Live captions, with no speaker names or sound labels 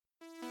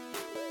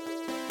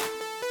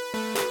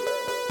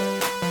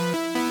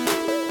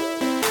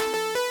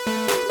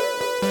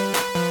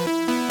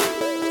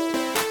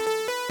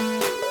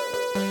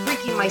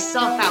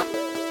myself out.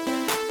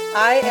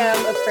 I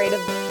am afraid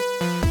of...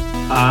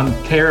 I'm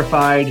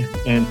terrified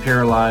and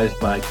paralyzed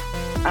by...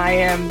 I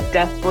am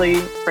deathly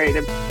afraid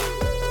of...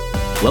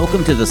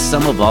 Welcome to the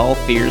Sum of All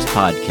Fears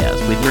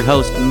podcast with your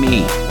host,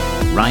 me,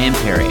 Ryan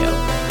Perio.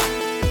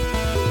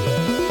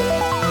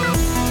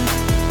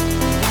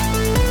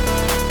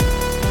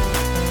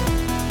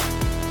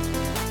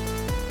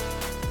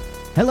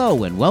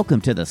 Hello and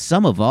welcome to the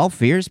Sum of All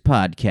Fears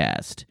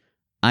podcast.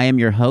 I am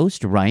your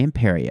host, Ryan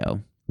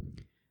Perio.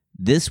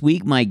 This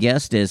week, my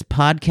guest is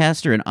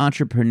podcaster and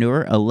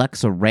entrepreneur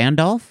Alexa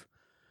Randolph.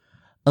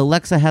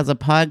 Alexa has a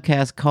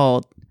podcast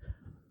called,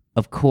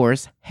 of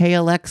course, Hey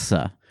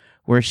Alexa,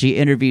 where she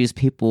interviews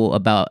people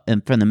about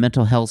and from the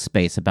mental health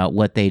space about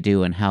what they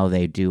do and how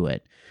they do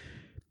it.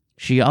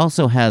 She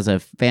also has a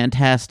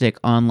fantastic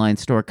online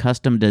store,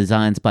 Custom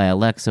Designs by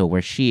Alexa,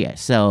 where she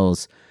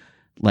sells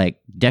like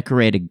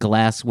decorated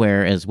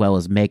glassware as well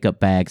as makeup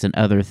bags and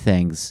other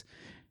things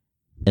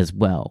as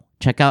well.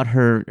 Check out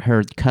her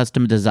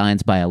Custom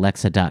Designs by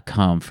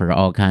Alexa.com for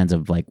all kinds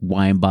of like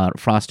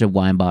frosted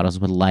wine bottles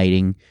with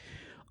lighting,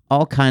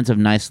 all kinds of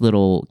nice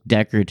little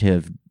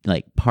decorative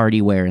like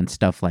party wear and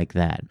stuff like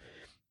that.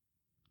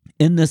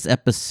 In this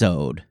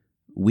episode,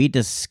 we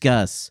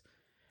discuss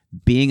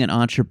being an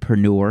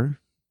entrepreneur,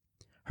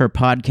 her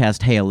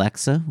podcast, Hey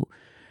Alexa,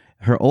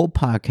 her old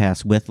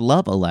podcast, With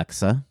Love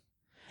Alexa,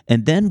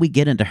 and then we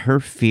get into her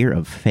fear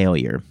of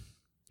failure.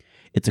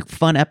 It's a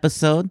fun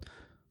episode,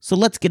 so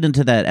let's get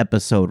into that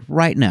episode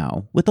right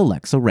now with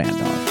Alexa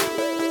Randolph.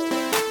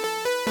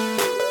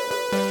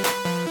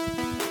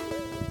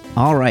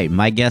 All right,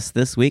 my guest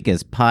this week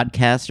is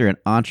podcaster and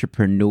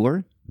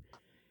entrepreneur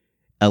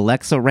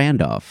Alexa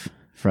Randolph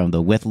from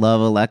the With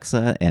Love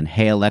Alexa and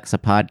Hey Alexa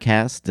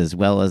podcast, as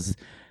well as,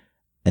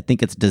 I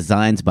think it's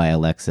Designs by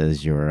Alexa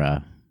is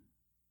your...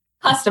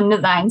 Custom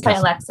Designs by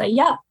Alexa,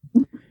 yep.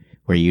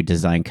 Where you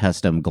design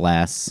custom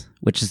glass,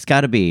 which has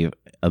got to be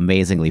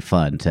amazingly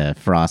fun to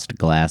frost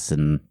glass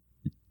and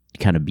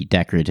kind of be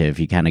decorative.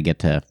 You kind of get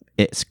to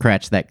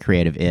scratch that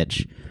creative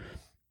itch.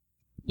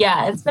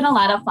 Yeah, it's been a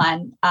lot of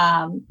fun.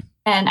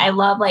 And I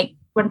love like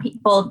when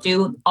people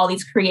do all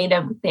these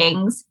creative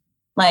things.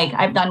 Like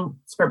I've done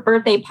for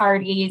birthday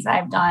parties,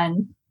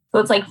 so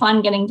it's like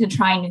fun getting to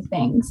try new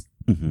things.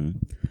 Mm-hmm.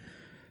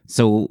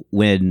 So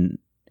when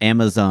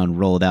Amazon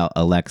rolled out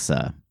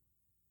Alexa,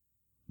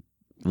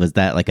 was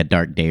that like a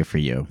dark day for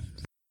you?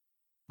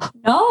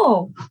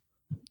 No.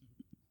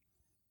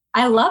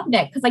 I loved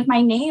it because like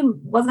my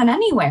name wasn't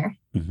anywhere.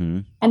 Mm-hmm.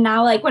 And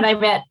now like when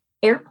I'm at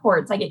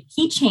airports, I get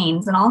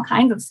keychains and all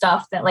kinds of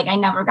stuff that like I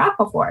never got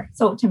before.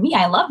 So to me,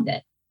 I loved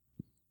it.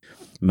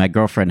 My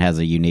girlfriend has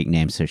a unique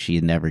name, so she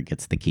never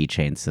gets the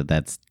keychain. So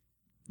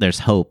there's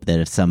hope that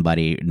if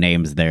somebody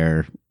names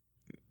their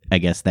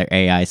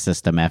AI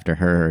system after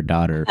her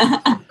daughter,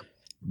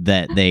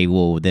 that they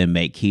will then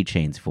make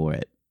keychains for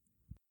it.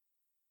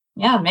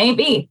 Yeah,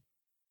 maybe.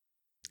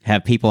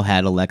 Have people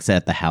had Alexa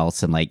at the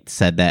house and like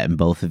said that and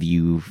both of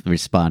you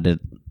responded?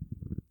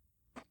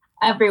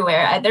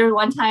 Everywhere. There was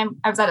one time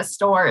I was at a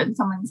store and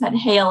someone said,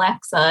 "Hey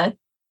Alexa,"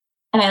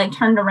 and I like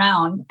turned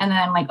around and then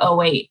I'm like, "Oh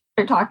wait,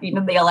 they're talking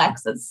to the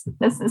Alexa's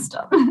the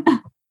system."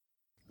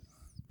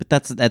 But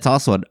that's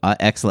also an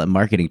excellent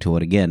marketing tool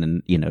again,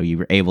 and you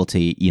were able to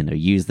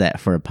use that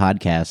for a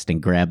podcast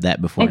and grab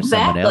that before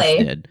someone else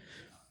did.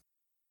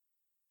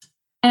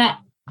 And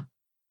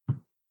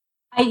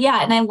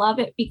I love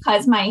it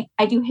because I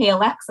do Hey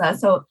Alexa,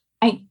 so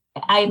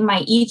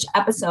my each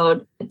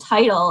episode, the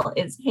title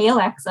is Hey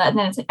Alexa, and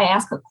then I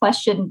ask a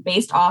question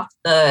based off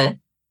the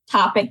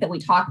topic that we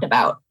talked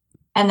about.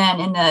 And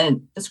then in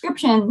the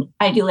description,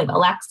 I do like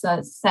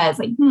Alexa says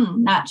like,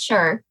 not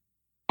sure.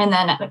 And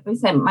then like we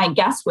said, my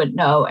guest would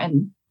know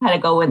and how to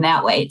go in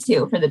that way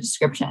too for the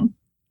description.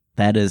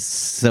 That is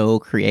so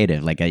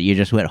creative. Like you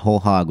just went whole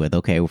hog with,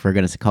 okay, if we're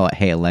going to call it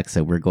Hey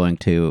Alexa, we're going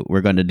to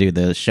do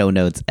the show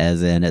notes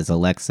as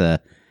Alexa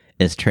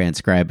is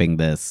transcribing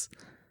this.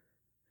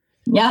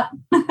 Yep.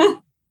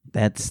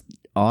 That's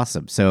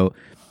awesome. So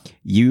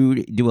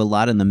you do a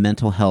lot in the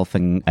mental health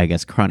and I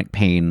guess chronic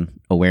pain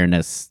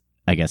awareness,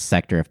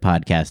 sector of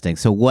podcasting.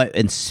 So what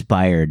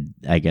inspired,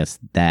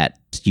 that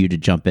you to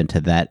jump into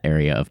that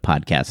area of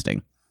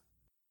podcasting?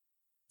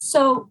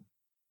 So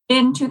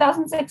in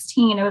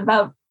 2016, it was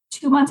about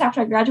 2 months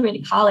after I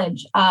graduated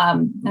college.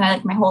 And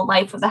my whole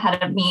life was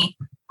ahead of me.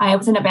 I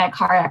was in a bad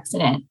car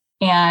accident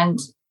and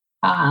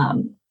I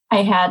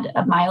had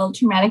a mild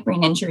traumatic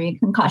brain injury,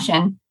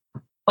 concussion,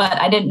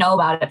 but I didn't know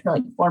about it for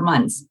like 4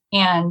 months.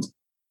 And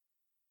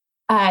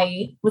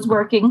I was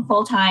working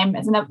full time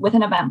with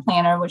an event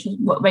planner, which is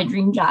what my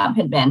dream job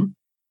had been.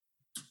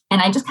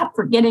 And I just kept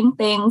forgetting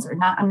things or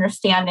not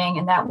understanding.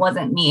 And that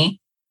wasn't me.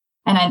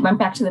 And I went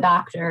back to the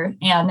doctor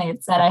and they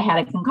had said I had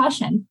a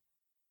concussion.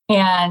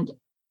 And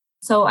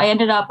so I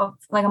ended up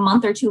like a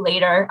month or two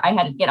later, I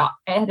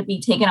had to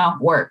be taken off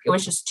work. It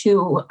was just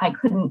I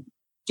couldn't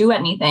do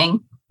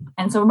anything.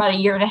 And so for about a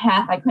year and a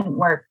half, I couldn't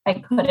work. I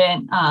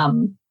couldn't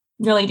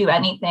really do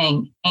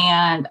anything.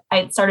 And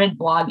I started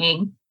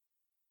blogging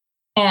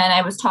And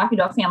I was talking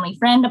to a family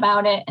friend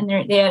about it, and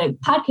they had a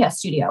podcast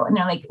studio, and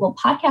they're like, well,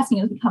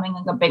 podcasting is becoming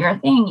like a bigger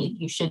thing.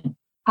 You should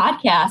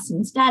podcast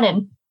instead.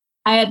 And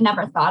I had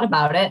never thought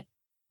about it,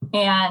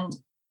 and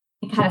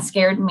it kind of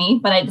scared me,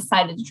 but I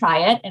decided to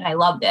try it, and I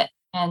loved it.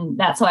 And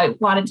that's why I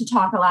wanted to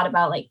talk a lot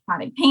about like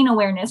chronic pain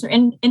awareness or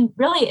in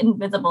really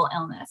invisible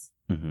illness,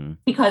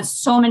 because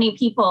so many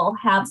people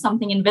have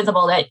something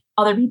invisible that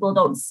other people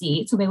don't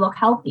see. So they look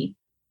healthy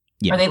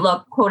or they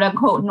look quote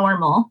unquote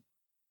normal,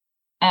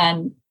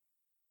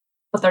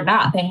 but they're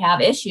not. They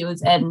have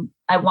issues. And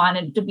I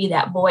wanted to be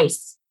that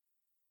voice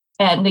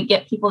and to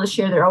get people to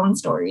share their own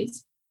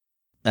stories.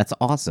 That's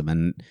awesome.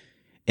 And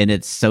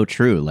it's so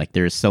true. Like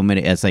there's so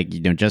many, it's like,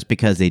 just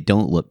because they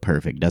don't look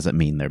perfect doesn't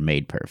mean they're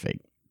made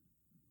perfect.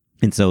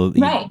 And so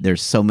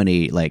there's so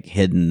many like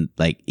hidden,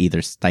 like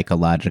either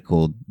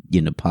psychological,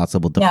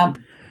 possible,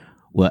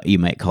 what you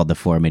might call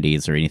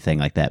deformities or anything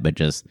like that. But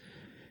just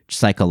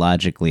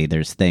psychologically,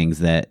 there's things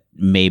that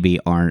maybe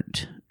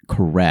aren't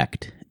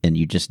correct and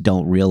you just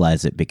don't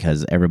realize it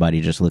because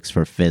everybody just looks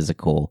for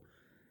physical,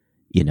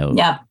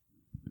 Yeah.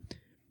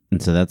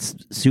 And so that's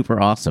super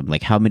awesome.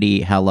 Like how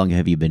long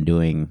have you been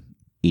doing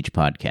each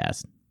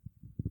podcast?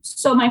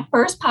 So my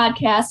first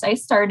podcast I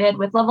started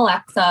with Love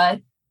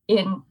Alexa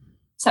in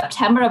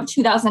September of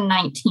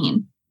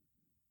 2019.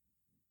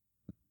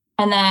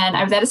 And then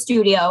I was at a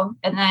studio,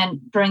 and then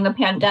during the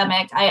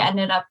pandemic, I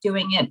ended up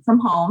doing it from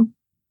home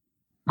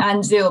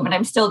on Zoom, and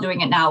I'm still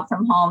doing it now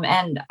from home.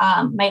 And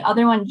my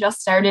other one just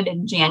started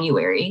in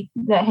January,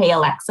 the Hey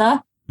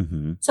Alexa.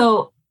 Mm-hmm.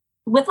 So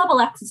with Love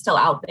Alexa still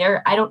out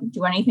there, I don't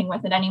do anything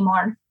with it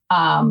anymore.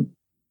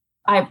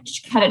 I've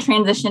kind of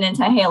transitioned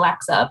into Hey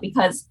Alexa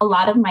because a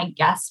lot of my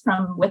guests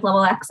from With Love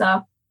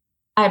Alexa,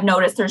 I've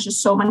noticed there's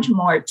just so much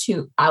more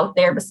out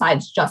there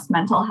besides just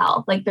mental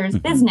health. Like there's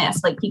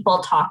business, like people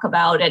talk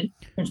about, and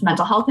there's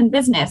mental health and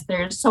business.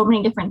 There's so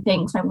many different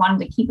things. So I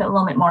wanted to keep it a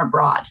little bit more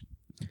broad.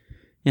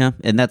 Yeah,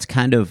 and that's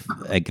kind of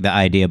like the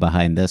idea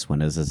behind this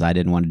one is I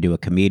didn't want to do a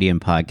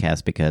comedian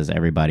podcast because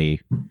everybody,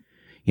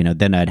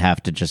 then I'd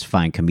have to just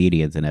find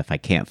comedians, and if I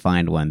can't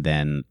find one,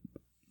 then,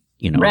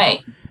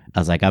 Right. I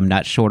was like, I'm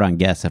not short on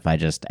guests if I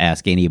just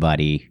ask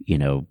anybody,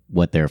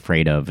 what they're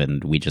afraid of,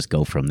 and we just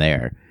go from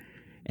there.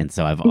 And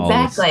so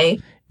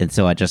and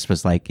so I just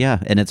was like, yeah,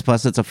 and it's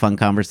a fun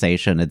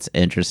conversation. It's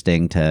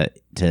interesting to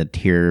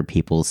hear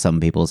some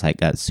people's like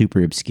got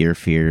super obscure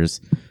fears.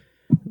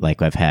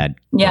 Like I've had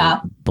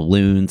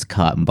balloons,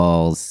 cotton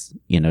balls,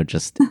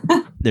 just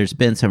there's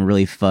been some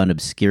really fun,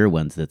 obscure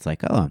ones that's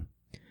like, oh,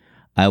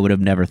 I would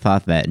have never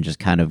thought that, and just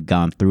kind of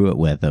gone through it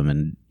with them.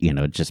 And,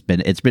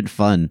 it's been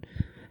fun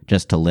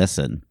just to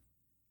listen.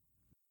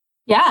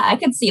 Yeah, I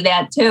could see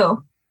that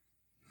too.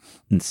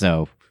 And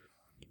so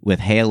with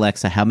Hey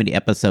Alexa, how many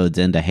episodes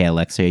into Hey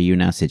Alexa are you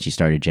now since you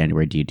started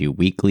January? Do you do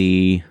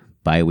weekly,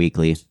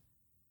 bi-weekly?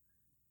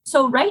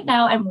 So right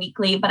now I'm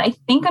weekly, but I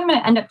think I'm going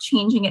to end up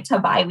changing it to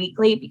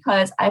bi-weekly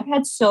because I've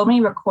had so many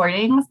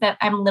recordings that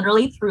I'm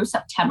literally through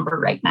September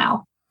right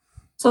now.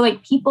 So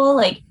like people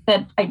like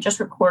that I just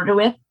recorded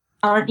with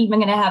aren't even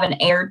going to have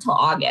an air till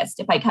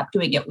August if I kept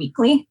doing it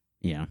weekly.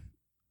 Yeah.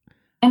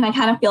 And I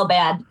kind of feel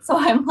bad. So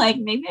I'm like,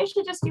 maybe I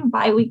should just do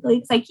bi-weekly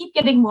because I keep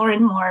getting more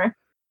and more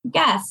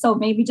guests. So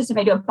maybe just if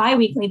I do it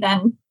bi-weekly,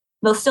 then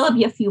there'll still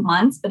be a few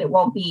months, but it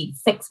won't be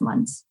 6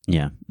 months.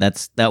 Yeah,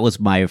 that was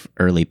my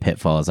early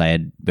pitfalls.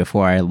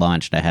 Before I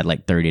launched, I had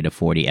like 30 to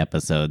 40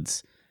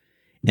 episodes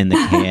in the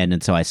can.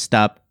 And so I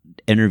stopped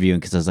interviewing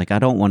because I was like, I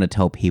don't want to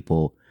tell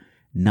people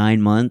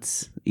 9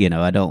 months.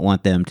 I don't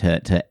want them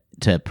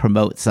to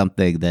promote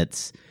something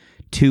that's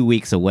 2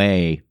 weeks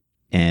away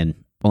and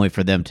only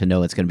for them to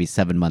know it's going to be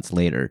 7 months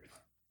later.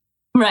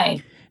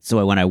 Right.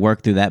 So when I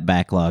worked through that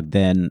backlog,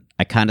 then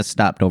I kind of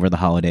stopped over the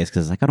holidays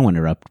because I don't want to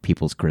interrupt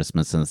people's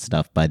Christmas and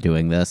stuff by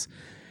doing this.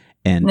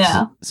 And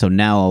so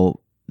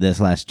now this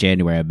last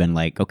January, I've been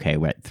like, okay,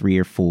 we're at 3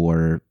 or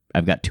 4.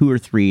 I've got 2 or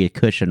 3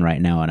 cushion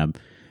right now, and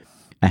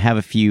I have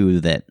a few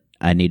that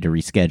I need to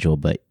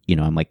reschedule. But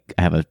I'm like,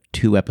 I have a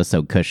 2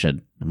 episode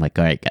cushion. I'm like,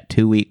 all right, got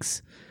 2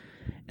 weeks,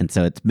 and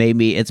so it's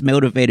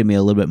motivated me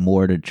a little bit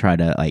more to try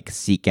to like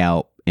seek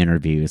out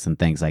interviews and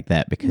things like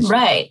that because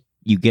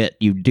you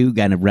do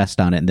kind of rest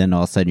on it, and then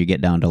all of a sudden you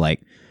get down to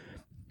like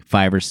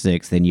 5 or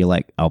 6.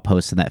 Then I'll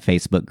post in that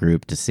Facebook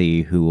group to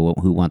see who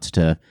wants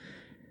to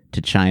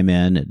chime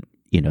in, and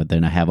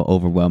then I have an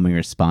overwhelming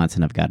response,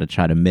 and I've got to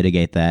try to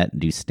mitigate that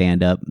and do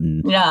stand up,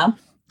 and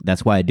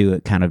that's why I do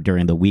it kind of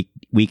during the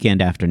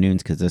weekend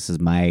afternoons because this is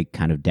my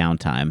kind of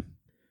downtime.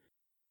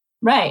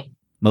 Right.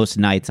 Most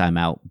nights I'm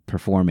out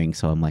performing,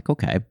 so I'm like,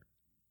 okay.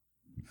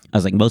 I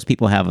was like, most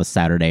people have a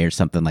Saturday or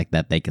something like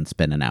that they can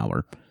spend an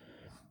hour.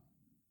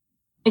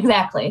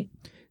 Exactly.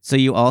 So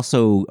you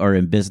also are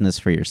in business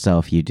for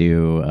yourself. You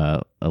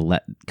do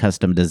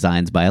custom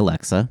designs by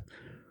Alexa.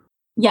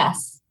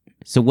 Yes.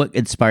 So what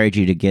inspired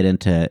you to get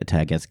into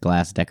I guess,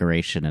 glass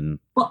decoration?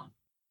 Well,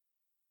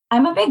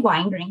 I'm a big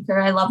wine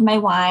drinker. I love my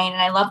wine,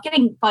 and I love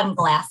getting fun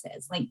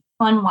glasses, like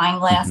fun wine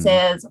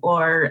glasses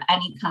or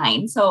any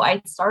kind. So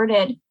I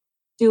started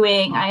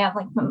I have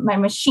like my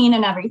machine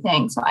and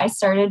everything. So I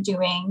started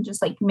doing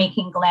just like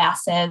making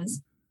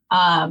glasses.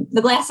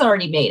 The glass is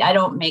already made. I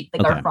don't make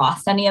like or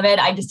frost any of it.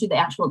 I just do the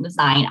actual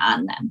design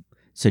on them.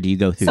 So do you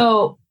go through?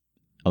 So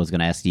I was going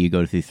to ask, do you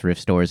go through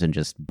thrift stores and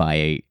just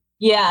buy?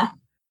 Yeah.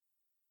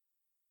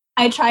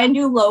 I try and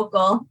do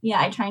local.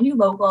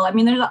 I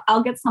mean,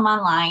 I'll get some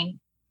online,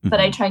 but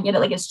I try and get it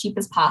like as cheap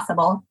as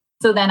possible.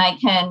 So then I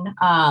can,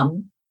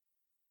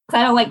 because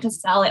I don't like to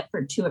sell it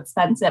for too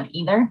expensive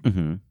either.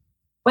 Mm-hmm.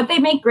 But they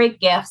make great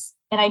gifts.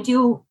 And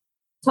so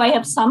I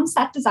have some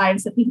set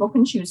designs that people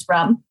can choose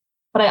from,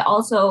 but I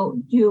also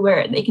do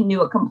where they can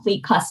do a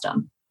complete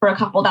custom for a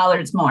couple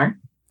dollars more.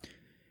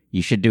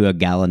 You should do a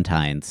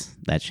Galentine's.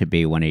 That should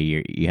be one of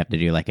you have to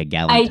do like a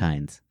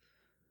Galentine's.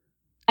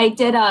 I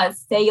did a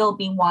Sale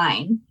Be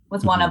Wine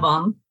was one of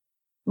them.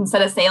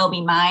 Instead of Sale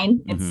Be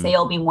Mine, it's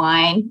Sale Be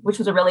Wine, which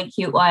was a really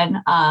cute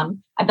one.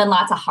 I've done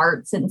lots of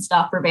hearts and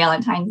stuff for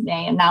Valentine's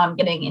Day, and now I'm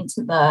getting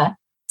into the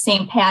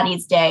St.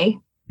 Patty's Day.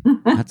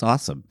 That's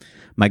awesome.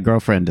 My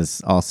girlfriend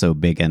is also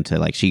big into,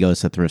 like, she goes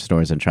to thrift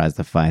stores and tries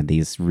to find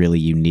these really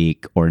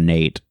unique,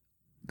 ornate,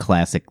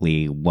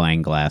 classically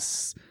wine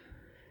glass.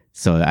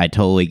 So I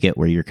totally get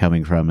where you're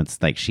coming from.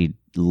 It's like she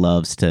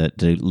loves to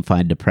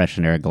find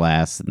Depression era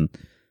glass, and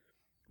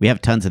we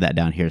have tons of that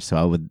down here. So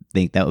I would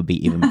think that would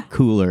be even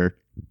cooler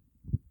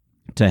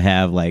to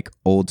have like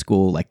old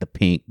school, like the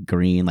pink,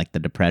 green, like the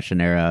Depression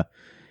era,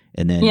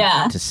 and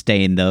then to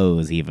stain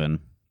those even.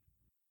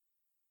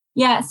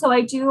 Yeah, so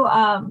I do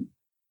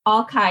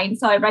all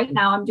kinds. So right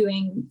now I'm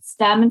doing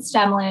stem and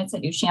stemlets. I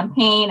do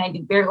champagne. I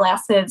do beer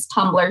glasses,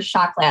 tumblers,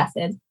 shot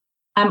glasses.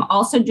 I'm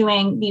also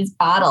doing these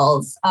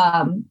bottles,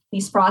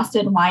 these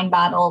frosted wine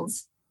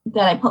bottles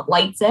that I put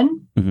lights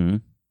in. Mm-hmm.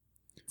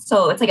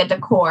 So it's like a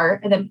decor,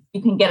 and then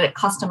you can get it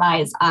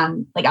customized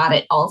on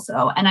it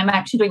also. And I'm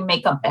actually doing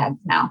makeup bags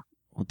now.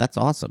 Well, that's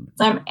awesome.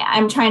 So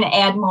I'm trying to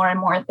add more and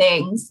more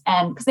things,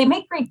 and because they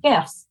make great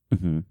gifts,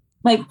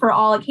 like for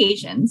all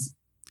occasions.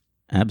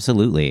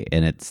 Absolutely,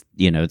 and it's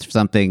it's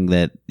something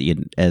that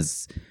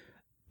as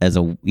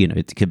a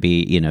it could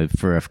be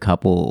for a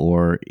couple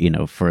or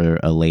for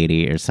a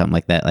lady or something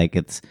like that. Like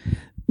it's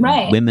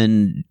right.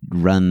 Women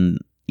run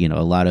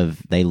a lot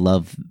of, they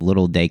love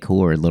little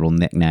decor, little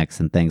knickknacks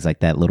and things like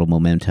that, little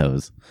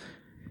mementos.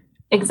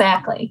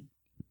 Exactly.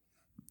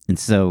 And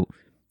so,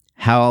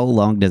 how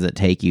long does it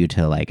take you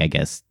to, like, I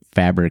guess,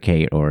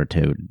 fabricate or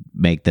to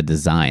make the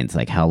designs?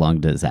 Like, how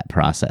long does that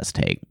process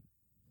take?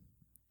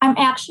 I'm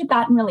actually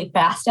gotten really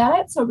fast at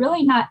it, so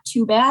really not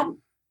too bad.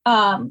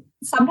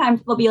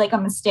 Sometimes there'll be like a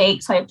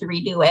mistake, so I have to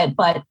redo it.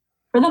 But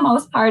for the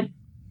most part,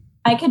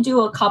 I could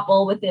do a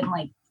couple within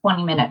like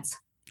 20 minutes.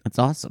 That's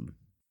awesome.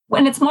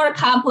 When it's more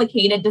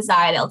complicated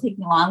design, it'll take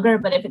me longer.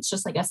 But if it's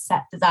just like a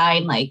set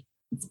design, like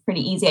it's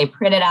pretty easy. I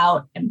print it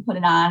out and put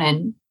it on,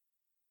 and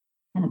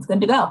it's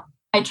good to go.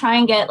 I try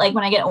and get, like,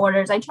 when I get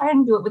orders, I try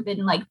and do it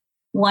within like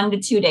 1 to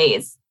 2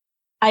 days.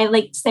 I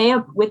like say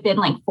within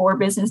like 4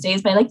 business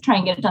days, but I like to try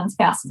and get it done as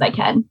fast as I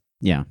can.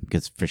 Yeah,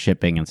 because for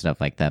shipping and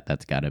stuff like that,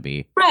 that's got to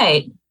be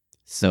right.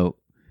 So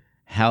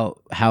how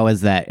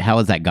has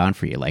that gone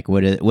for you? Like,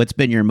 what's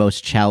been your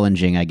most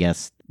challenging, I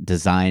guess,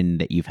 design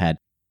that you've had?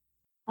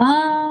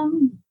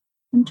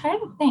 I'm trying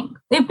to think.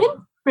 They've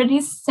been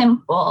pretty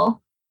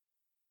simple.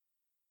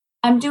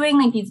 I'm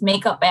doing like these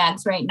makeup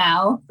bags right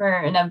now for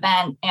an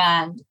event,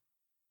 and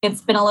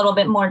it's been a little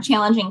bit more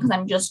challenging because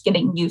I'm just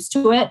getting used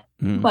to it.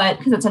 But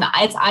because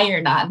it's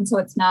iron on, so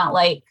it's not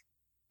like.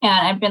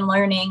 And I've been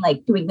learning,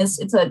 like, doing this.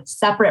 It's a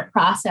separate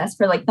process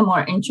for like the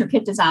more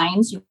intricate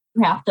designs. You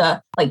have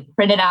to like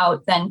print it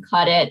out, then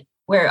cut it,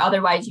 where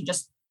otherwise you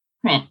just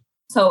print.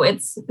 So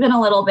it's been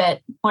a little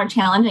bit more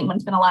challenging, but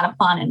it's been a lot of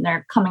fun, and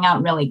they're coming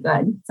out really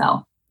good.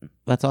 So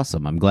that's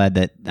awesome. I'm glad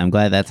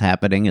that's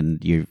happening, and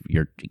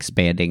you're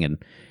expanding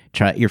and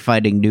you're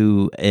finding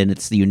new, and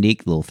it's the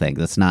unique little things.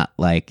 It's not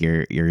like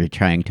you're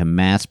trying to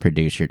mass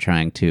produce. You're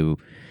trying to.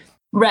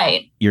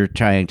 Right. You're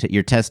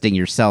testing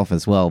yourself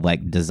as well,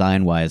 like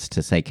design wise,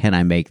 to say, can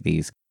I make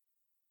these?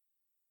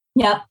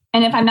 Yep.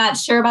 And if I'm not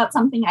sure about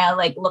something, I'll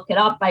like look it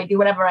up. I do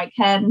whatever I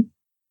can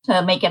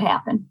to make it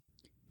happen.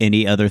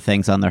 Any other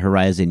things on the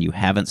horizon you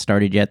haven't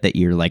started yet that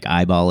you're like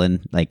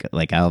eyeballing, like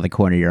out of the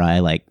corner of your eye,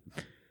 like?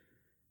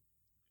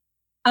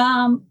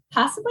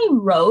 Possibly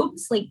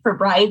robes, like for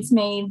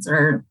bridesmaids,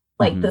 or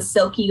like the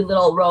silky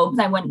little robes.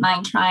 I wouldn't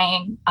mind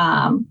trying,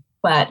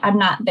 but I'm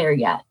not there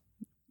yet.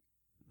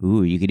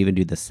 Ooh, you could even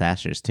do the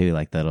sashes too,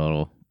 like that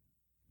little.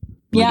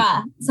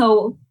 Yeah.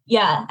 So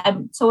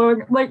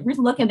we're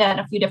looking at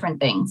a few different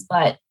things,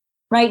 but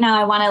right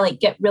now I want to like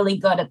get really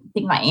good at the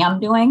things I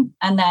am doing,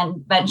 and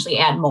then eventually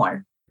add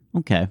more.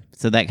 Okay,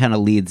 so that kind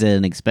of leads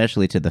in,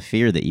 especially to the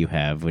fear that you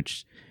have,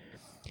 which.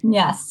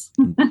 Yes.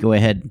 Go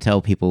ahead and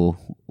tell people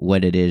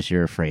what it is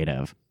you're afraid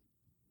of.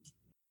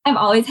 I've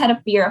always had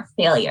a fear of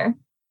failure.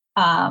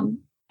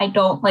 I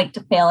don't like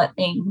to fail at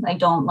things. I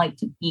don't like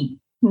to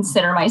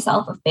consider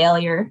myself a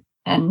failure.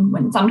 And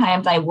when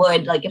sometimes I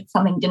would, like if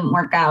something didn't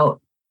work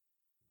out.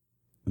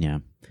 Yeah.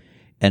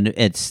 And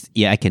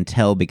I can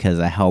tell because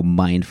of how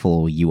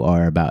mindful you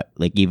are about,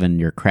 like, even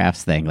your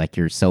crafts thing. Like,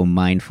 you're so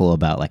mindful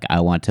about, like,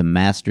 I want to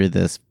master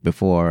this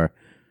before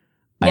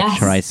I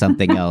try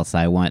something else.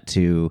 I want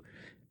to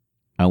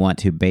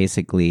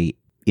basically,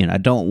 I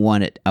don't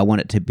want it. I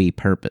want it to be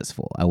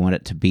purposeful. I want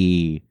it to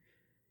be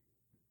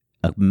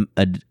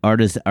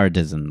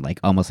artisan, like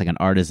almost like an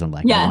artisan.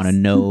 Like, I want to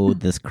know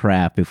this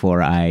craft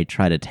before I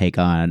try to take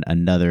on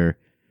another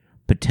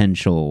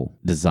potential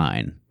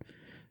design.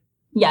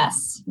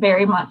 Yes,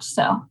 very much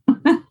so.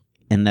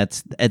 And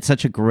it's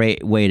such a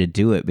great way to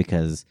do it,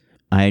 because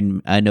I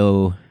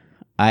know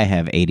I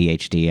have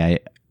ADHD.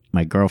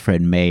 My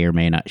girlfriend may or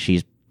may not.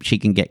 She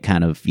can get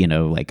kind of,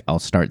 like, I'll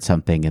start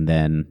something and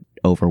then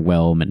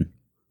overwhelm and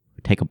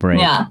take a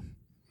break. Yeah.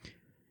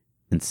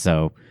 And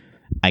so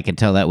I can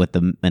tell that with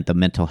the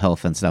mental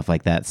health and stuff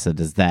like that. So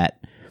does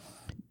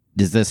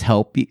this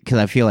help? Because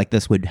I feel like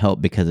this would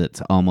help, because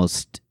it's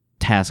almost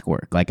task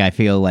work. Like, I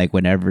feel like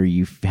whenever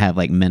you have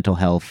like mental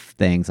health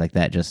things like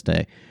that, just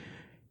a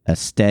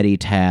steady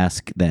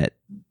task that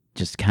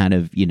just kind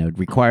of,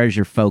 requires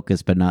your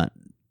focus, but not,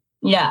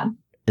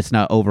 it's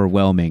not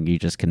overwhelming. You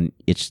just can,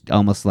 it's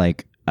almost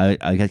like, I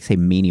like to say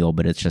menial,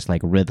 but it's just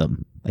like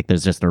rhythm. Like,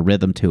 there's just a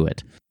rhythm to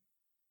it.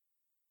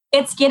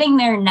 It's getting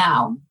there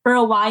now. For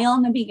a while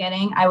in the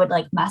beginning, I would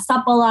like mess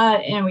up a lot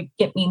and it would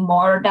get me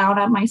more down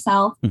on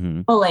myself.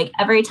 Mm-hmm. But like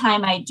every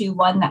time I do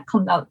one that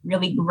comes out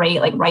really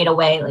great, like right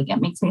away, like it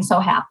makes me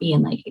so happy,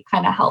 and like it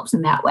kind of helps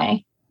in that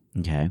way.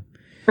 Okay.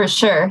 For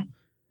sure.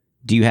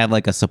 Do you have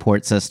like a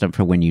support system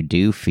for when you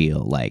do feel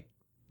like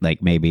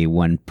maybe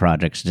one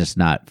project's just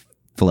not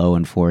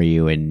flowing for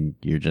you and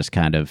you're just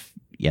kind of,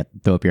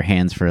 throw up your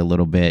hands for a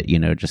little bit,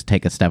 just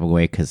take a step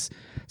away? Because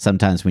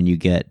sometimes when you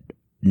get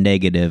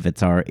negative,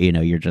 it's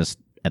you're just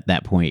at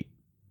that point,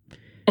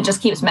 it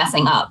just keeps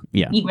messing up.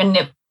 Even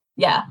if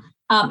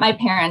my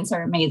parents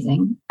are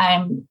amazing.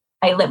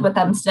 I live with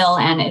them still,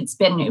 and it's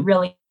been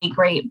really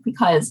great,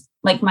 because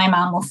like my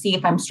mom will see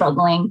if I'm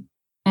struggling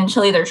and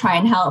she'll either try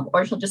and help,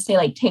 or she'll just say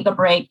like, take a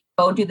break,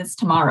 go do this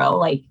tomorrow.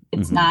 Like,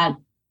 it's not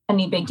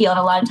any big deal. And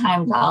a lot of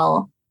times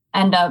I'll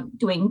end up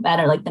doing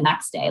better like the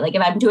next day. Like,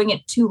 if I'm doing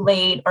it too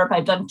late, or if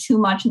I've done too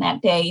much in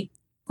that day,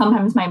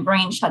 sometimes my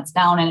brain shuts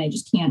down and I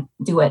just can't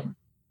do it.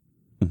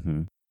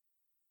 Mm-hmm.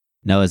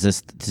 Now,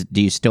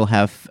 do you still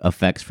have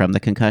effects from the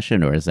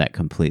concussion, or is that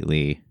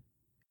completely?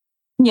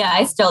 Yeah,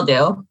 I still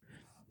do.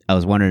 I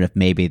was wondering if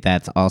maybe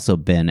that's also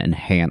been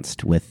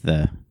enhanced with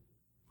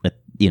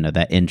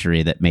that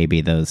injury, that maybe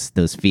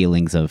those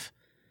feelings of.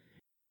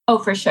 Oh,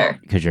 for sure.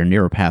 Because your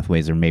neural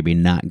pathways are maybe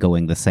not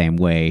going the same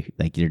way,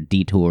 like you're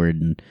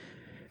detoured. And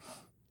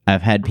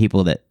I've had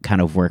people that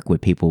kind of work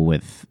with people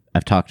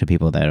I've talked to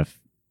people that have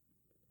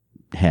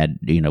had,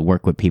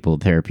 work with people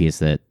therapies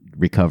that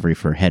recovery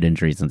for head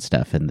injuries and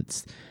stuff, and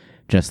it's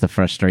just the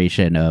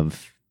frustration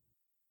of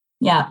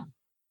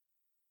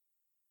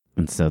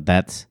and so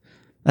that's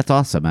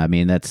awesome. I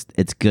mean,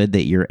 it's good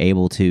that you're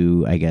able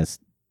to, I guess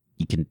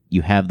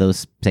you have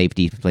those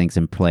safety things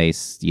in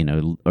place,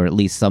 or at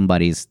least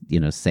somebody's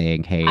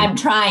saying, hey, I'm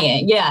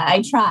trying.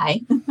 I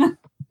try.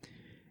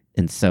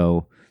 And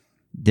so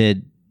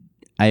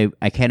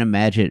I can't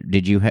imagine,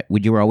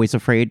 you were always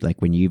afraid,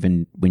 like when you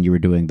were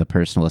doing the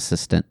personal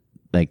assistant,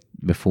 like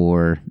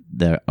before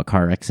a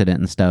car accident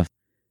and stuff?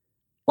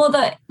 Well,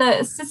 the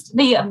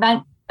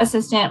event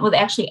assistant was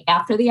actually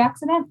after the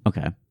accident.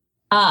 Okay.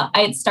 I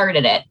had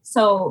started it.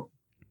 So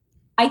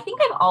I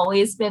think I've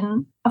always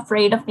been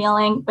afraid of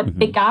failing, but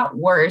it got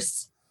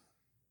worse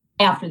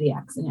after the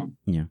accident.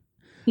 Yeah.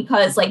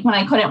 Because like when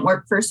I couldn't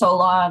work for so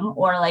long,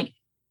 or like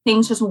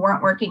things just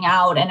weren't working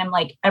out, and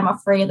I'm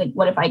afraid, like,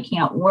 what if I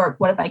can't work?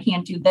 What if I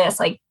can't do this?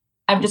 Like,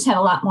 I've just had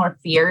a lot more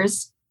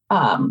fears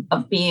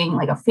of being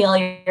like a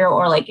failure,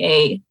 or like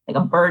a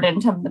burden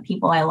to the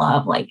people I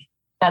love. Like,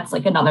 that's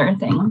like another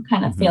thing,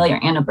 kind of failure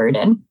and a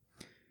burden.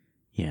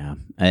 Yeah,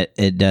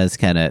 it does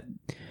kind of,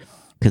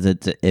 because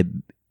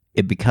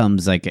it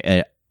becomes like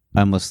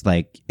almost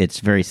like it's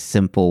very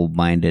simple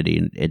minded,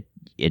 and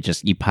it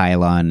just, you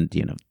pile on,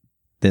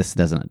 this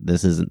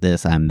isn't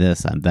this, I'm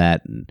this, I'm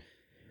that. And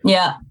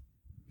yeah.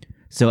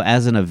 So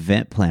as an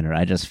event planner,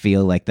 I just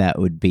feel like that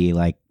would be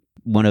like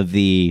one of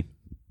the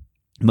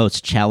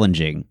most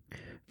challenging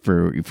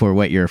for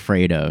what you're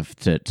afraid of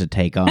to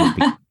take on,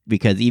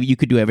 because even you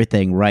could do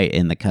everything right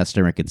and the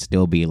customer could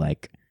still be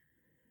like,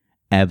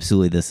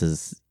 absolutely, this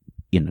is,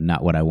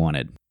 not what I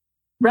wanted.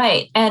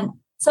 Right. And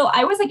so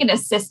I was like an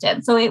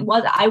assistant. So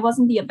I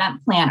wasn't the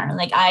event planner.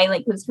 Like,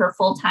 I was her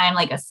full-time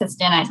like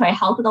assistant. So I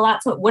helped with a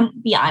lot. So it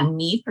wouldn't be on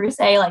me per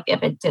se. Like,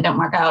 if it didn't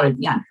work out, it'd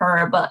be on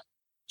her, but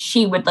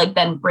she would like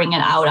then bring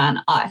it out on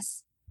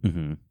us.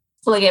 Mm-hmm.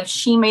 So like, if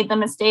she made the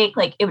mistake,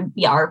 like, it would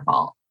be our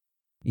fault.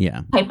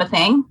 Yeah. Type of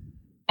thing.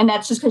 And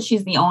that's just because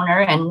she's the owner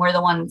and we're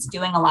the ones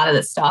doing a lot of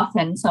this stuff.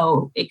 And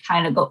so it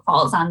kind of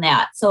falls on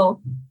that.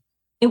 So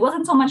it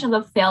wasn't so much of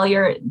a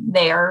failure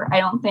there,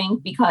 I don't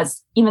think,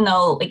 because even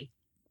though like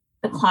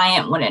the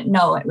client wouldn't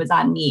know it was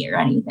on me or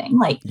anything.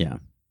 Like, yeah.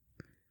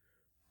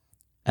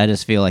 I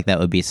just feel like that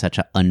would be such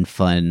an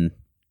unfun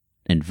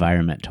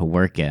environment to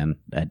work in.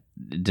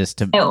 Just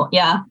to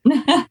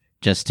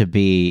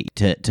be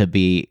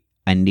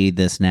I need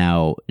this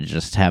now,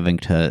 just having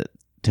to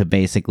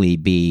basically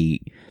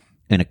be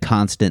in a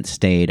constant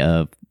state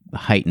of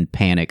heightened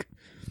panic.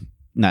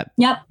 Not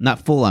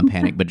full on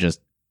panic, but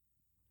just,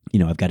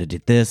 I've got to do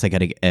this. I got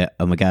to,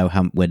 oh my God,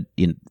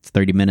 in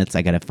 30 minutes,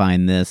 I got to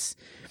find this.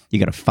 You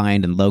got to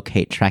find and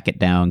locate, track it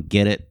down,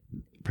 get it,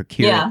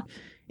 procure it,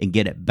 and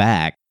get it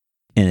back.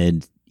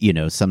 And,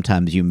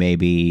 sometimes you may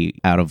be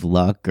out of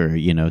luck or,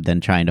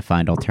 then trying to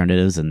find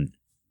alternatives and.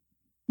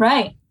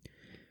 Right.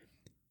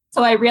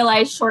 So I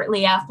realized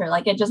shortly after,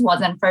 it just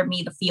wasn't for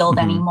me, the field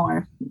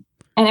anymore.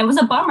 And it was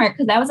a bummer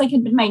because that was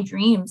had been my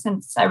dream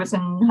since I was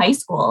in high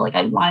school.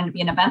 I wanted to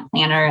be an event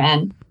planner,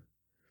 and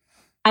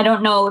I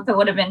don't know if it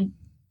would have been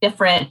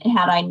different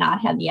had I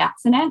not had the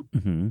accident,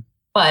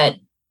 but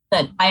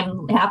that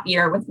I'm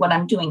happier with what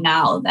I'm doing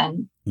now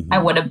than I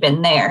would have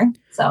been there.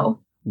 So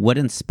what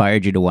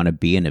inspired you to want to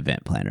be an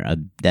event planner?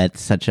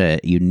 That's such a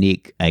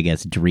unique, I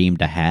guess, dream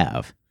to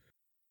have.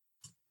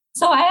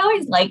 So I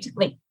always liked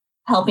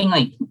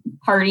helping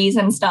parties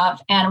and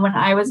stuff. And when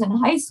I was in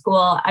high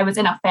school, I was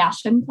in a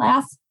fashion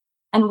class,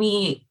 and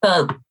it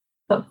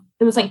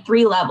was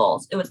 3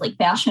 levels. It was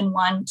fashion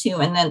 1, 2,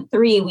 and then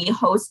 3. We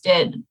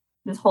hosted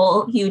this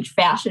whole huge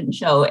fashion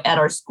show at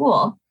our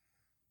school,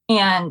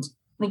 and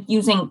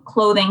using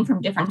clothing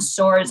from different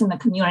stores in the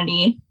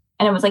community.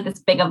 And it was this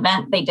big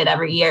event they did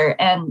every year.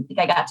 And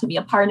I got to be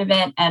a part of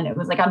it. And it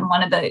was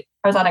I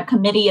was on a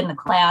committee in the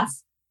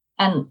class,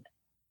 and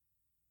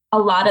a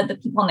lot of the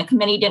people in the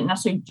committee didn't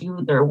necessarily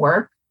do their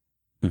work.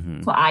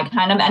 So I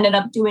kind of ended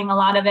up doing a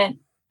lot of it.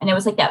 And it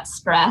was that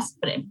stress,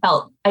 but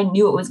I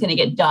knew it was going to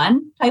get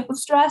done type of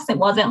stress. It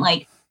wasn't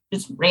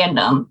just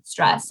random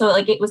stress. So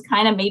it was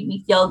kind of made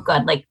me feel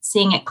good,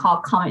 seeing it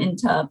come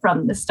into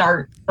from the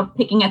start of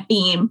picking a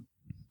theme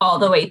all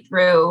the way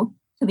through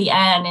to the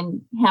end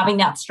and having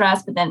that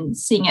stress, but then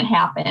seeing it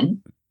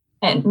happen.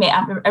 And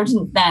ever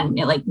since then,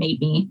 it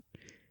made me.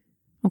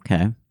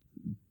 Okay.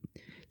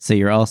 So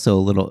you're also a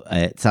little,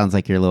 it sounds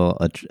like you're a little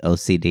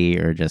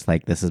OCD, or just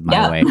this is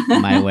my way,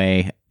 my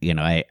way.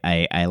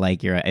 I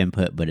like your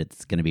input, but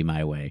it's going to be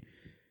my way.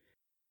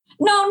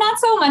 No, not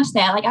so much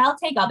that. I'll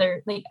take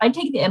I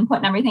take the input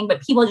and everything,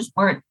 but people just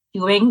weren't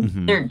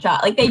doing their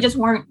job. They just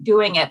weren't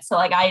doing it. So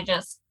I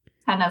just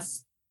kind of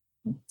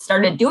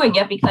started doing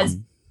it because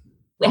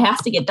it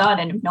has to get done.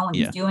 And if no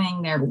one's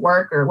doing their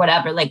work or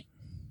whatever,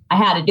 I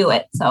had to do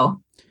it.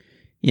 So.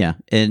 Yeah.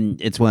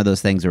 And it's one of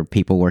those things where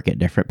people work at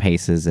different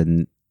paces,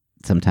 and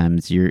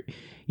sometimes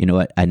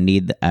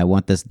I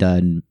want this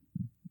done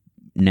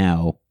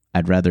now.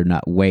 I'd rather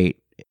not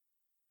wait.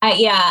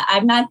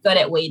 I'm not good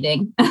at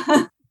waiting.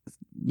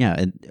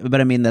 Yeah.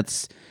 But I mean,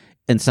 that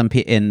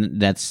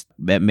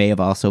may have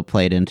also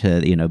played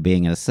into,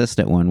 being an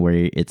assistant one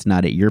where it's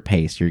not at your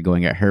pace, you're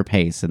going at her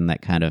pace, and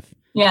that kind of,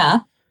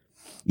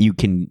 you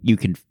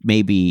can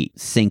maybe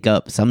sync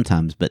up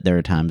sometimes, but there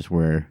are times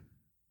where,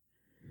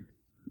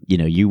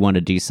 you want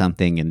to do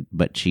something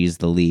but she's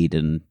the lead.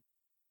 And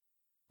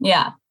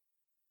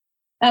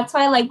that's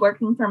why I like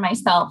working for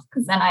myself,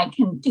 because then I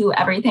can do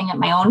everything at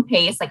my own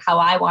pace, how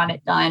I want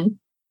it done.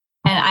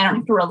 And I don't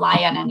have to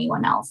rely on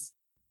anyone else.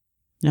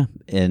 Yeah.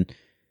 And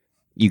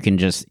you can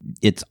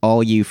it's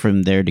all you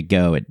from there to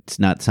go. It's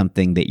not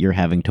something that you're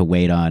having to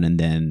wait on. And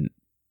then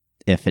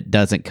if it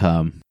doesn't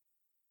come.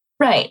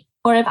 Right.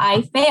 Or if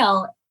I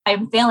fail,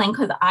 I'm failing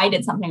because I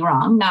did something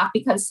wrong, not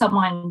because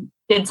someone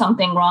did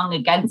something wrong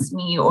against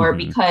me or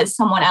because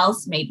someone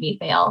else made me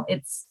fail.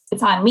 It's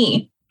on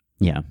me.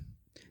 Yeah.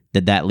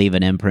 Did that leave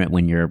an imprint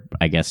when your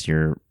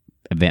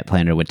event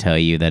planner would tell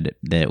you that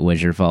it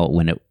was your fault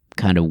when it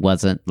kind of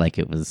wasn't?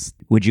 It was,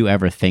 would you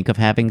ever think of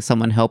having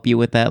someone help you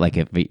with that?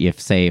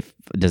 If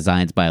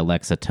Designs by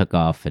Alexa took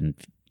off and,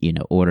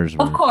 orders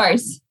were... Of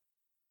course.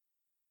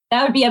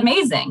 That would be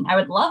amazing. I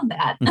would love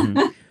that.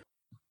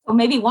 Well,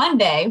 maybe one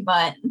day,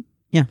 but...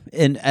 Yeah,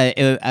 and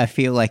I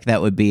feel like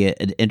that would be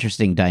an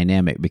interesting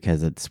dynamic,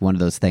 because it's one of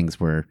those things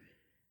where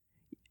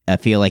I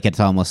feel like it's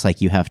almost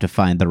like you have to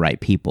find the right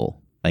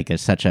people.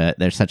 There's such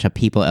a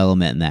people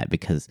element in that,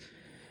 because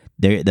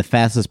the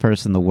fastest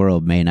person in the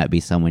world may not be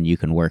someone you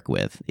can work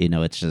with.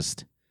 It's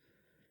just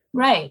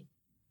right.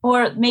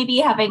 Or maybe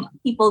having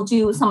people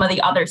do some of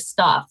the other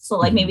stuff. So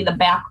maybe the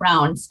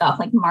background stuff,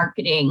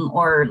 marketing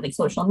or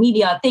social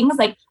media, things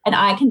and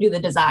I can do the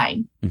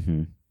design.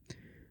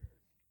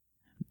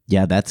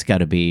 Yeah, that's got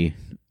to be...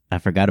 I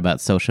forgot about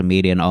social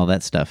media and all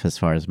that stuff as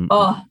far as...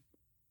 Oh,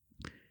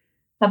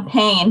 the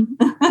pain.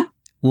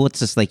 Well, it's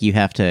just you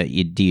have to...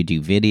 do you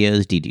do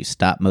videos? Do you do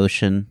stop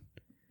motion?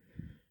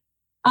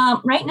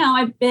 Right now,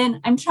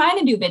 I'm trying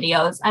to do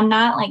videos. I'm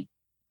not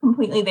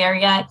completely there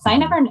yet, because I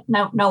never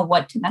know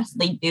what to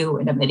necessarily do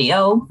in a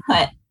video,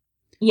 but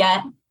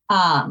yet.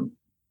 But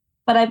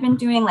I've been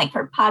doing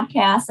for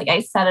podcasts,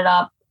 I set it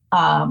up.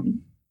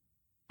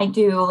 I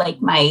do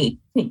my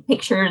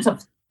pictures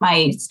of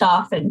my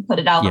stuff and put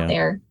it out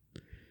there.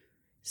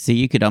 So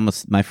you could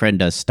almost, my friend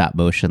does stop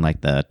motion,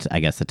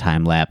 the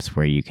time lapse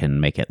where you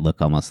can make it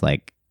look almost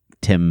like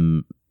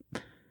Tim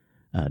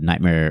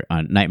Nightmare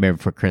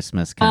Before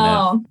Christmas kind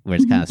of, where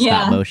it's kind of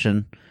stop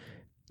motion.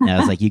 And I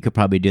was like, you could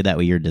probably do that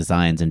with your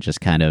designs and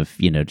just kind of,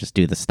 just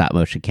do the stop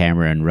motion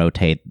camera and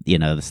rotate,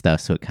 the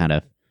stuff. So it kind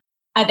of.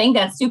 I think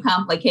that's too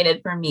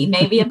complicated for me.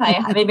 Maybe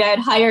maybe I'd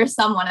hire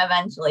someone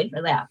eventually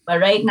for that. But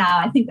right now,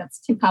 I think that's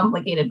too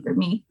complicated for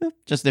me.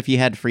 Just if you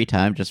had free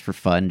time, just for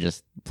fun,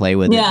 just play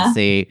with it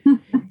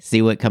and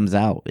see what comes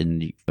out.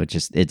 And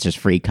it's just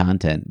free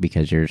content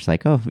because you're just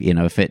like, oh,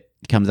 if it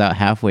comes out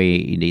halfway,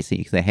 you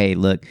say, hey,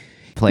 look,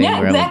 play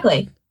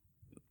exactly.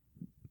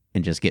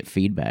 And just get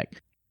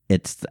feedback.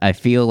 I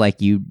feel like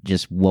you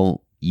just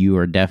won't. You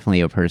are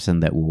definitely a person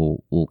that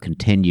will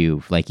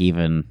continue,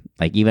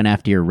 even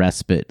after your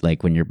respite,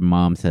 like when your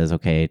mom says,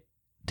 okay,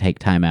 take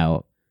time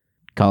out,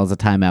 calls a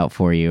timeout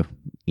for you.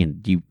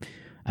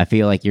 I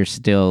feel like you're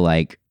still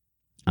like,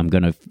 I'm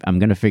gonna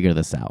figure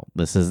this out.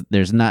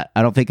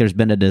 I don't think there's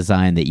been a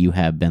design that you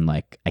have been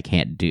like, I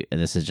can't do,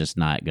 this is just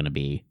not gonna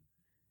be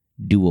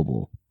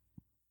doable.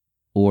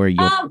 Or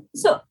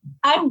so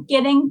I'm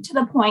getting to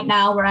the point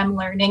now where I'm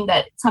learning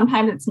that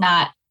sometimes it's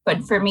not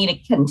good for me to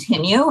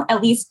continue,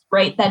 at least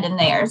right then and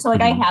there. So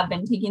I have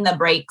been taking the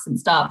breaks and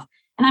stuff,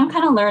 and I'm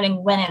kind of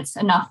learning when it's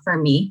enough for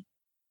me.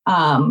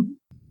 And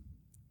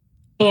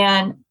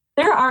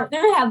there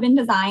have been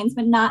designs,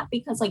 but not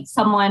because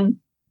someone,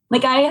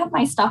 I have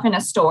my stuff in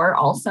a store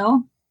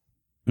also,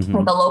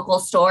 like a local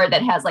store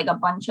that has a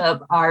bunch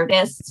of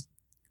artists.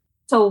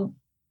 So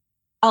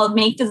I'll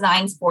make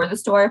designs for the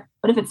store,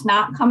 but if it's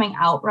not coming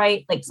out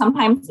right,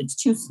 sometimes it's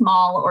too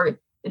small or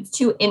it's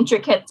too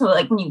intricate. So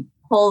when you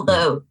pull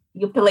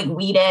you have to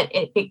weed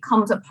it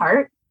comes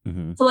apart.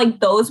 So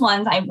those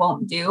ones I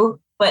won't do,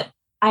 but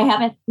I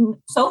haven't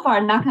so far,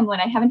 knock on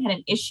wood, I haven't had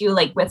an issue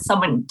with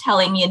someone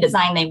telling me a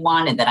design they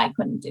wanted that I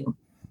couldn't do.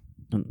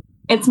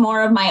 It's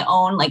more of my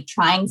own,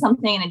 trying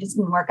something and it just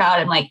didn't work out.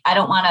 I'm I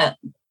don't want to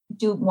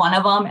do one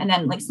of them and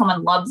then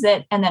someone loves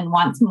it and then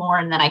wants more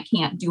and then I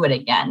can't do it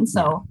again.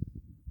 So,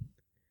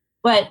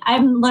 but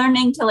I'm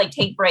learning to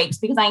take breaks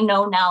because I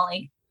know now,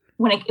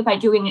 if I'm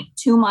doing it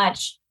too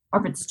much or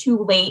if it's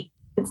too late,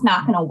 it's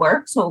not going to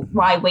work. So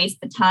why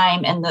waste the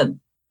time and the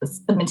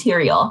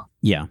material?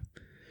 Yeah.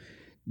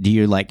 Do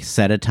you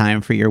set a time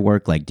for your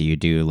work? Do you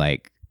do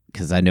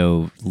because I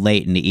know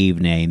late in the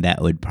evening,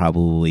 that would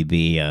probably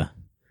be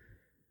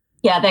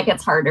yeah, that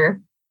gets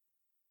harder.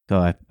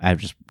 So I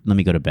just, let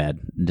me go to bed.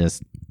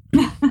 Just.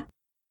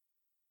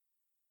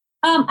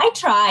 I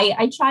try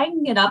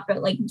and get up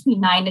at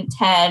between 9 and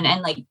 10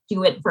 and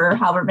do it for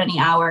however many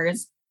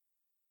hours.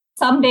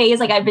 Some days,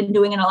 I've been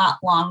doing it a lot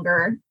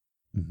longer.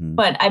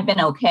 But I've been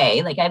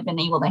okay. I've been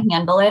able to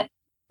handle it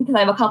because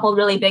I have a couple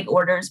really big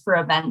orders for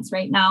events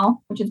right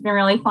now, which has been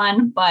really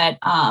fun. But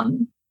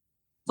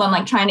so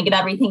I'm trying to get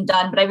everything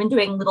done, but I've been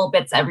doing little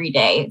bits every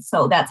day.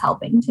 So that's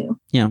helping too.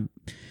 Yeah.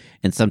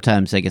 And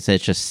sometimes, like I said,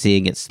 it's just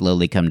seeing it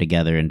slowly come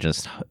together and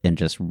just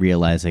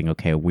realizing,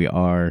 okay, we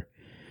are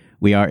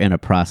in a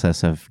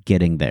process of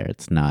getting there.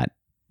 It's not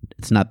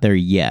there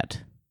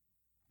yet,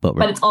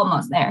 but it's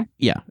almost there.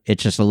 Yeah.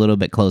 It's just a little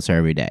bit closer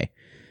every day.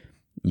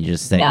 You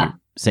just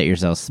set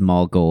yourself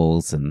small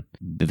goals, and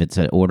if it's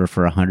an order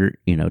for 100,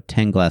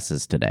 10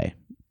 glasses today.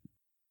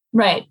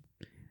 Right.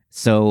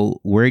 So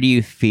where do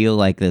you feel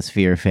like this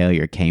fear of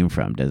failure came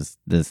from?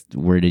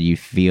 Where did you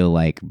feel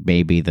like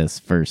maybe this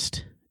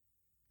first,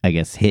 I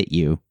guess, hit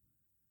you?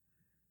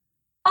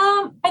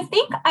 I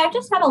think I've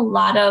just had a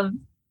lot of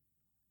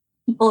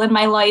people in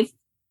my life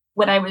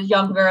when I was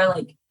younger.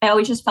 I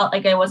always just felt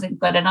like I wasn't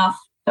good enough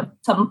to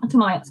some of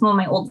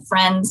my old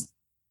friends.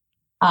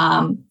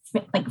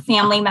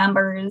 Family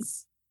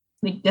members,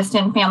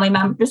 distant family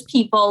members, just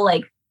people,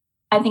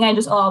 I think I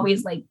just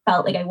always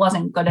felt like I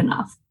wasn't good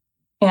enough.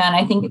 And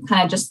I think it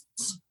kind of just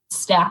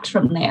stacked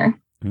from there.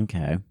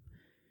 Okay.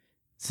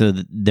 So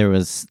there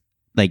was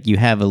you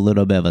have a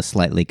little bit of a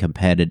slightly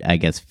competitive, I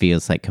guess,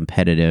 feels like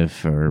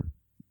competitive or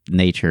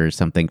nature or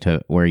something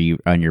to where you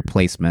on your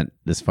placement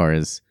as far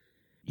as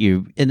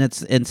you, and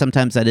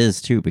sometimes that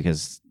is too,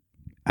 because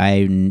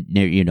I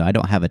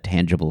don't have a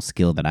tangible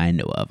skill that I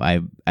know of.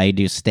 I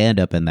do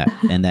stand up in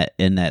that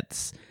and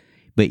that's,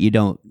 but you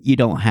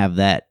don't have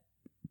that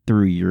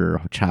through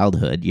your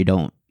childhood. You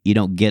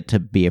don't get to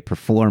be a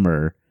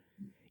performer,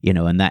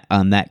 in that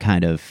on that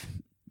kind of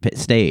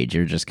stage.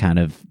 You're just kind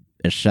of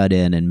shut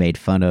in and made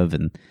fun of,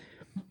 and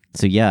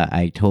so yeah,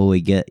 I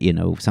totally get.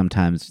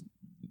 Sometimes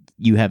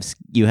you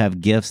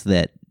have gifts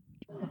that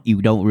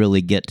you don't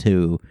really get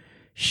to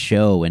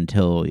show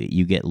until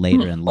you get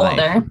later in life.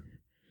 Older.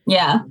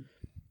 Yeah.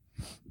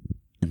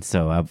 And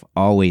so I've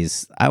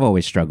always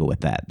struggled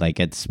with that.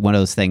 It's one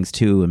of those things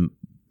too. And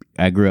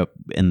I grew up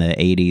in the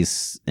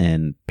 80s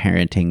and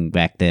parenting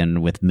back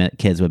then with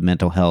kids with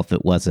mental health.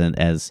 It wasn't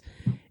as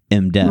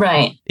in-depth.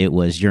 Right. It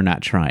was, you're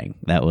not trying.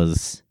 That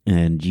was,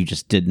 and you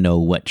just didn't know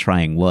what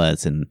trying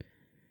was. And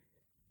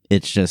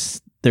it's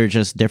just, they're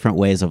just different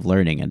ways of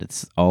learning. And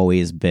it's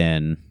always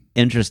been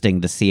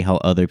interesting to see how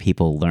other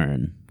people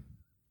learn.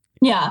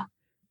 Yeah,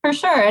 for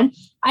sure. And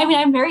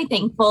I'm very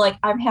thankful.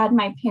 I've had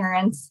my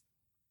parents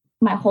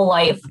my whole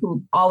life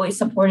who always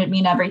supported me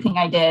in everything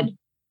I did.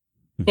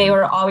 They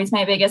were always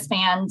my biggest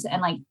fans.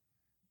 And like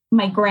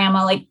my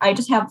grandma, like I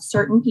just have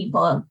certain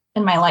people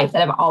in my life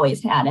that I've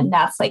always had. And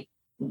that's like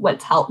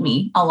what's helped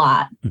me a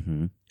lot.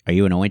 Mm-hmm. Are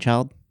you an only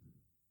child?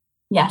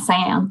 Yes, I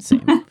am.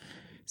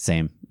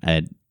 Same.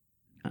 I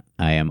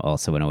am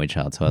also an only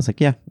child. So I was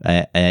like, yeah,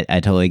 I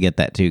totally get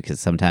that too. Because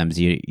sometimes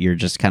you're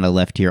just kind of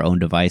left to your own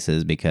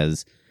devices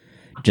because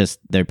just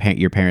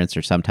your parents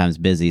are sometimes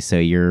busy. So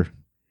you're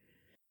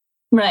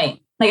right.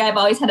 Like I've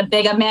always had a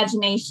big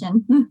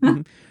imagination.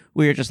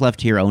 Well, you're just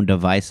left to your own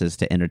devices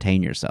to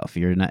entertain yourself.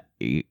 You're not,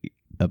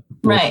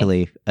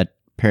 unfortunately, a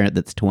parent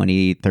that's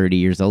 20, 30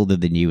 years older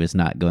than you is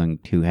not going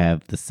to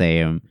have the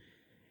same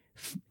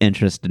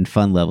interest and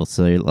fun level.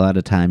 So a lot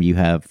of time you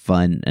have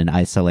fun and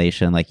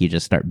isolation, like you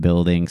just start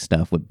building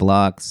stuff with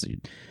blocks.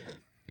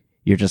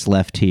 You're just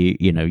left to,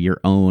 your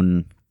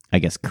own, I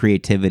guess,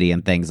 creativity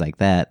and things like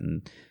that.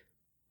 And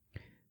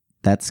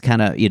that's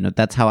kind of,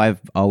 that's how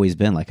I've always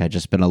been. Like I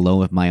just been alone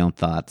with my own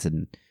thoughts,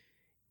 and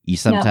you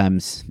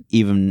sometimes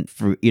even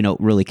for,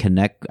 really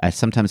connect. I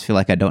sometimes feel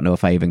like I don't know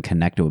if I even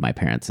connected with my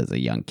parents as a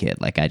young kid.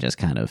 Like I just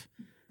kind of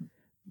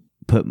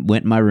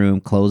went in my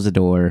room, closed the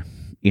door,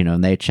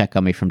 and they check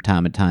on me from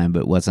time to time,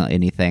 but it wasn't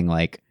anything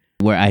like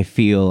where I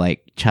feel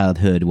like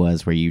childhood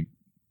was, where you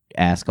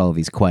ask all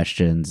these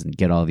questions and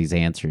get all these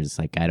answers.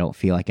 Like I don't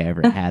feel like I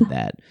ever had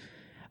that.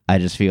 I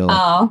just feel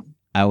like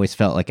I always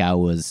felt like I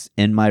was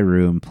in my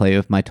room, play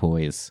with my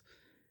toys,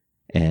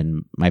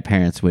 and my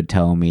parents would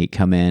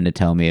come in to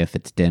tell me if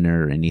it's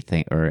dinner or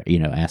anything, or,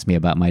 ask me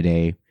about my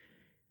day.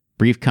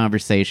 Brief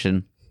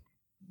conversation,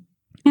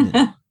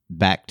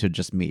 back to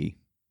just me.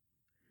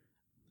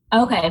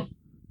 Okay.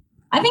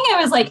 I think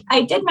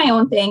I did my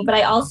own thing, but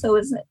I also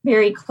was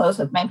very close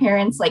with my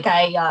parents. Like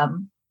I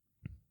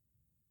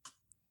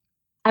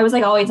was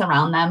like always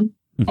around them,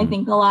 I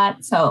think a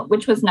lot. So,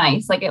 which was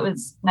nice. Like it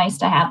was nice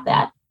to have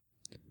that.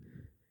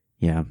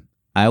 Yeah.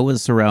 I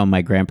was around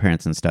my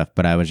grandparents and stuff,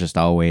 but I was just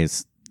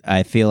always,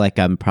 I feel like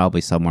I'm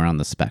probably somewhere on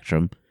the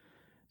spectrum,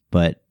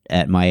 but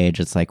at my age,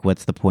 it's like,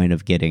 what's the point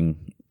of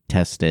getting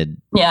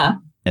tested? Yeah.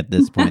 At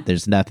this point,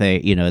 there's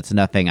nothing, it's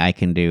nothing I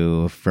can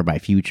do for my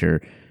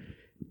future.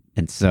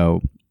 And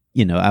so,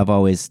 I've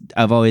always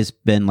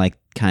been like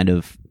kind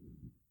of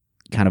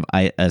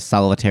a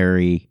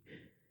solitary,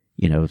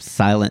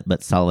 silent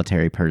but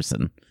solitary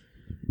person.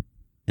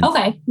 And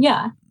okay.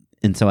 Yeah.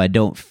 And so I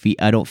don't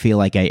feel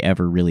like I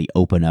ever really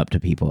open up to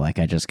people. Like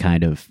I just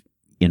kind of,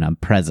 I'm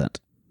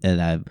present,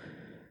 and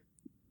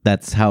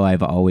that's how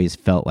I've always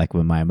felt like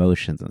with my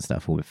emotions and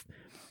stuff.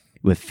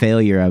 With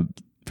failure,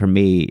 for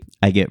me,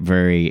 I get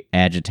very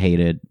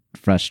agitated,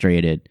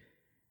 frustrated,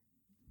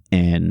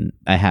 and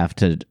I have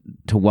to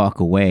walk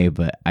away,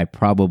 but I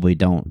probably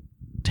don't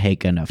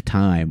take enough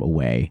time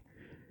away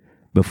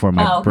before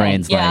my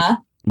brain's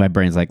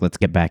like, let's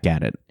get back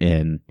at it.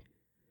 And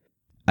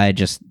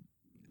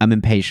I'm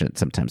impatient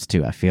sometimes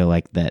too. I feel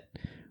like that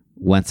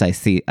once I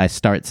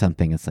start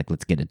something, it's like,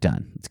 let's get it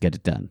done. Let's get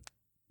it done.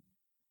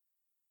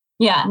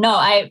 Yeah, no,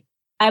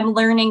 I'm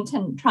learning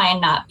to try and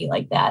not be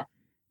like that.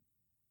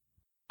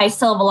 I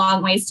still have a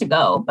long ways to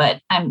go,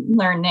 but I'm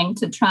learning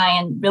to try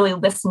and really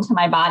listen to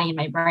my body and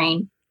my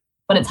brain.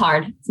 But it's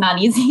hard. It's not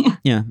easy.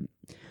 Yeah.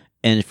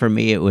 And for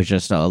me, it was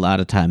just a lot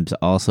of times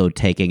also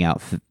taking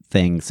out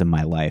things in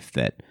my life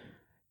that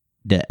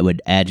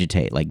would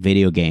agitate, like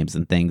video games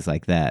and things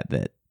like that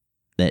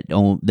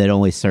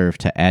only serve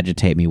to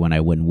agitate me when I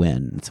wouldn't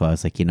win. So I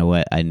was like, you know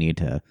what? I need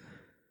to.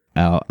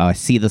 I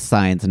see the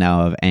signs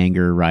now of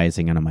anger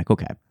rising, and I'm like,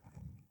 okay,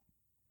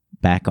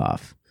 back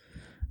off.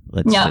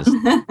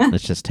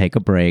 Let's just take a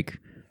break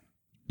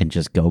and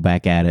just go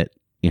back at it,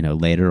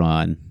 later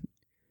on.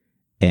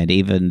 And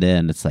even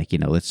then, it's like,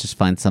 let's just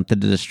find something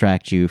to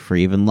distract you for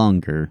even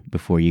longer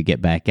before you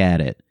get back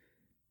at it,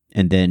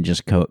 and then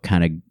just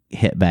kind of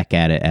hit back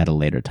at it at a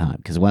later time.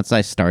 Because once I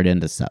start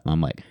into something,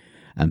 I'm like,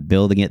 I'm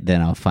building it,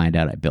 then I'll find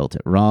out I built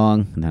it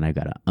wrong, and then I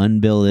got to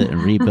unbuild it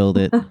and rebuild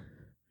it.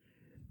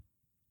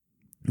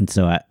 And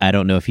so I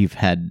don't know if you've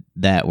had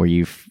that where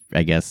you've,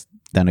 I guess,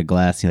 done a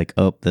glass, you're like,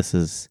 oh, this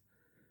is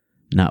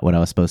not what I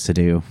was supposed to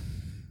do.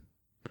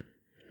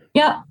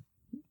 Yeah.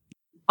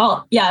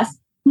 Oh, yes.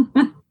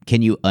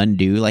 Can you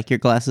undo like your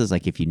glasses?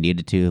 Like if you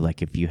needed to,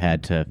 like if you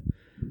had to?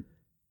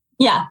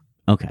 Yeah.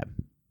 Okay.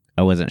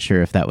 I wasn't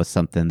sure if that was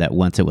something that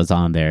once it was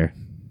on there,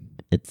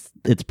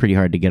 it's pretty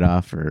hard to get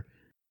off, or.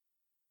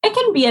 It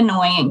can be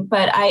annoying,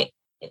 but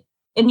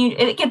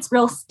it gets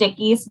real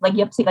sticky. So like you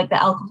have to take like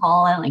the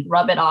alcohol and like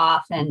rub it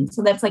off. And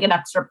so that's like an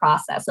extra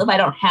process. So if I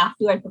don't have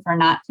to, I prefer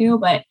not to,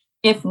 but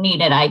if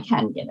needed, I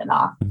can get it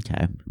off.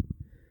 Okay.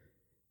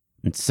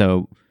 And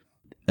so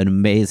an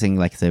amazing,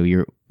 like, so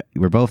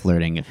we're both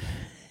learning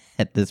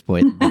at this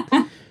point.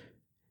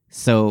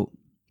 So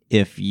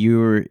if you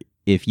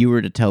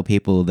were to tell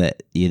people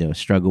that,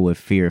 struggle with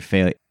fear of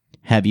failure,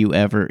 have you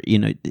ever,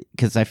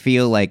 because I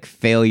feel like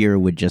failure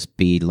would just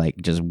be like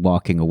just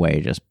walking away,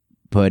 just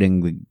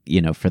putting,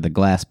 for the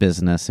glass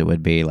business, it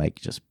would be like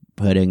just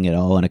putting it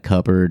all in a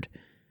cupboard,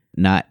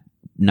 not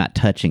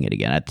touching it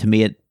again.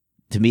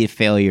 To me,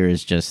 failure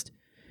is just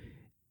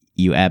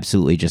you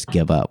absolutely just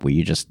give up, where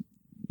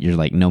you're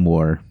like, no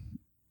more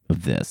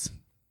of this?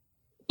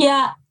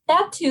 Yeah,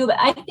 that too. But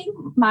I think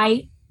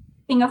my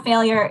thing of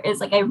failure is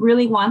like, I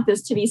really want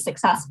this to be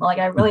successful. Like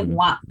I really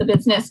want the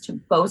business to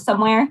go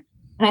somewhere.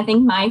 And I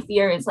think my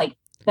fear is like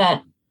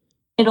that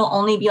it'll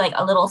only be like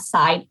a little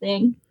side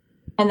thing.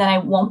 And then I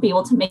won't be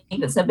able to make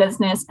this a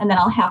business. And then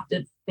I'll have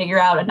to figure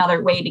out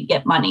another way to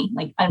get money,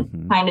 like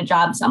find a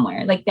job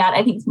somewhere. Like that,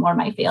 I think is more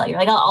my failure.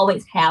 Like I'll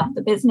always have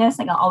the business,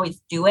 like I'll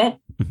always do it,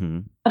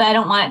 but I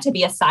don't want it to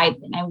be a side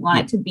thing. I want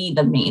it to be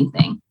the main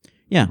thing.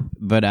 Yeah.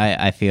 But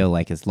I feel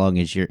like as long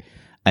as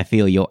I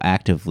feel you'll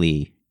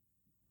actively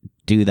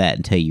do that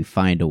until you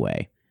find a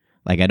way.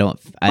 Like I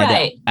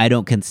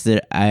don't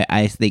consider,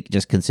 I think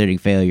just considering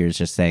failure is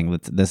just saying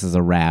this is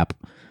a wrap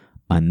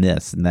on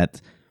this. And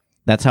that's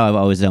how I've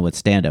always done with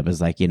stand-up,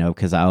 is like,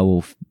 because I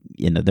will,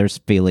 there's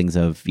feelings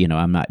of,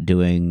 I'm not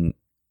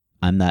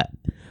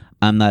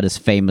as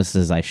famous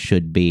as I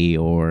should be,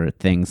 or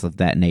things of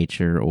that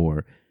nature,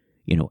 or,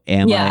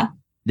 I,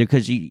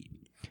 because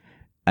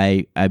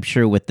I'm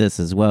sure with this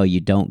as well, you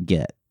don't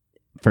get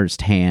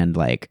firsthand,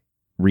 like,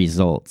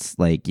 results.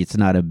 Like it's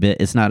not a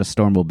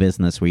Stormable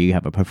business where you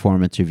have a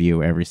performance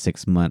review every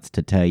 6 months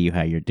to tell you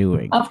how you're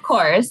doing. Of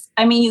course.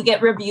 I mean, you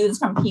get reviews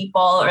from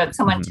people, or if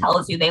someone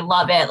tells you they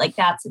love it, like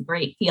that's a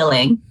great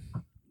feeling.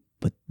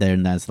 But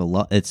then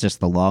it's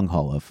just the long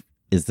haul of,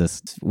 is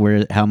this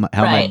how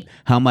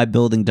am I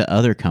building to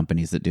other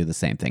companies that do the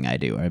same thing I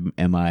do?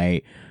 Am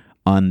I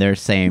on their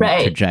same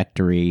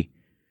trajectory?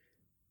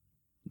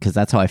 Because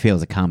that's how I feel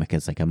as a comic.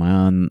 It's like, am I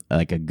on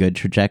like a good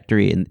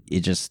trajectory? And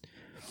it just,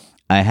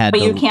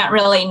 but you can't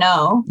really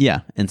know.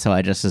 Yeah. And so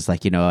I just was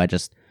like, I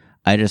just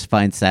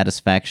find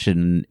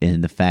satisfaction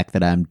in the fact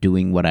that I'm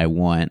doing what I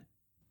want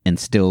and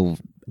still,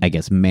 I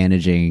guess,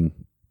 managing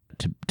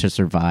to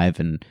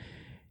survive. And,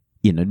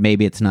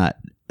 maybe it's not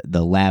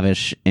the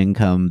lavish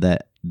income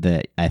that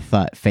I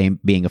thought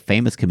being a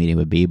famous comedian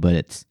would be,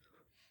 but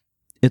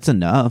it's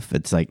enough.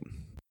 It's like,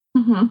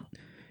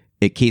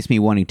 it keeps me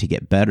wanting to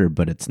get better,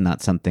 but it's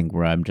not something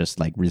where I'm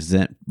just like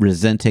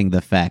resenting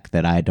the fact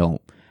that I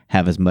don't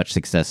have as much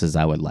success as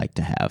I would like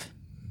to have.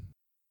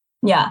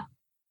 Yeah.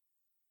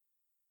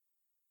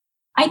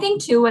 I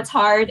think too, what's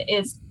hard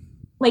is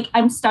like,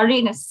 I'm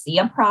starting to see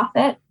a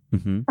profit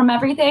from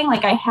everything.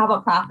 Like I have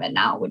a profit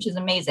now, which is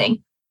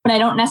amazing, but I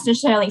don't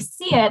necessarily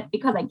see it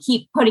because I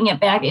keep putting it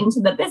back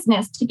into the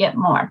business to get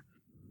more.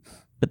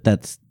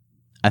 But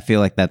I feel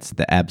like that's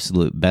the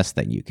absolute best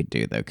thing you could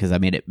do though. Cause I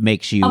mean, it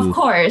makes you, of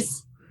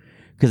course,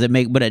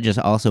 but it just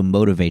also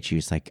motivates you.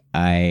 It's like,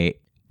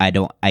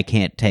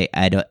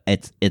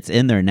 it's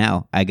in there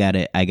now. I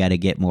gotta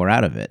get more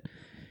out of it.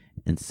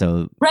 And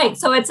so, right.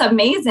 So it's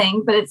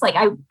amazing, but it's like,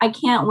 I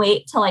can't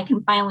wait till I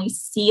can finally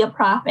see a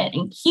profit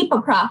and keep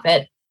a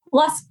profit,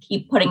 plus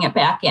keep putting it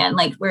back in,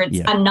 like where it's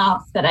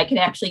enough that I can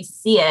actually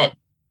see it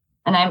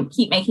and I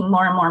keep making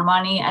more and more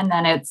money. And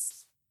then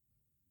it's,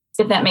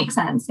 if that makes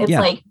sense, it's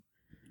like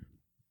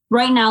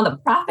right now the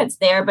profit's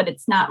there, but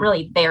it's not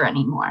really there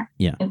anymore.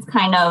 Yeah. It's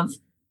kind of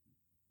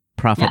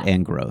profit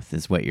and growth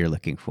is what you're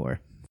looking for.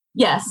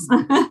 Yes.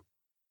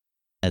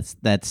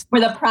 That's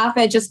where the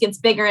profit just gets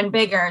bigger and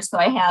bigger. So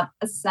I have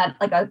a set,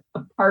 like a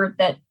part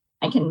that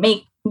I can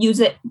use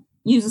a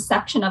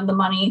section of the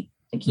money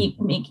to keep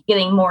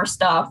getting more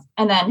stuff,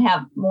 and then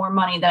have more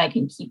money that I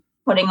can keep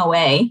putting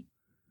away.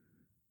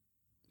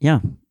 Yeah.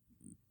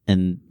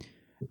 And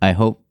I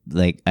hope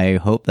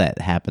that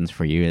happens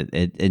for you.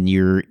 And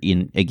you're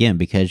again,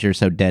 because you're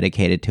so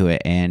dedicated to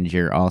it, and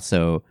you're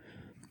also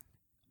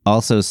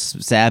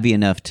savvy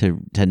enough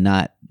to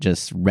not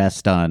just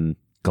rest on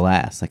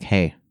glass. Like,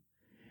 hey,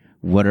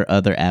 what are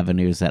other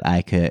avenues that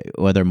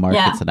other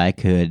markets that I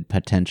could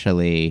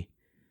potentially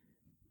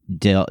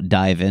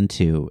dive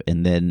into,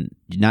 and then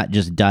not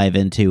just dive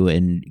into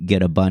and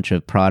get a bunch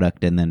of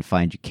product and then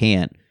find you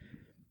can't.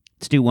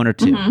 Let's do one or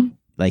two.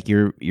 Like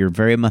you're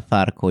very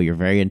methodical, you're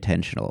very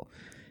intentional.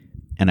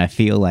 And I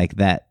feel like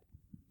that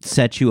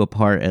sets you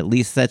apart, at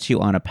least sets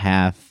you on a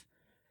path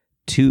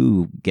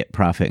to get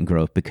profit and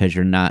growth, because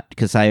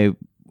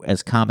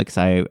as comics,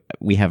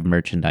 we have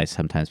merchandise.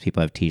 Sometimes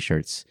people have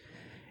t-shirts,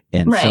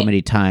 and so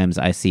many times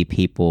I see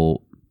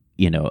people,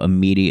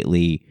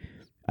 immediately,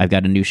 I've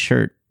got a new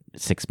shirt,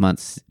 6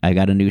 months, I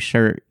got a new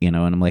shirt, and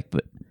I'm like,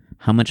 but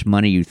how much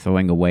money are you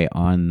throwing away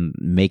on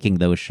making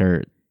those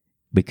shirts?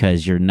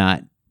 Because you're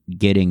not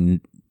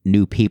getting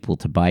new people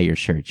to buy your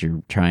shirts.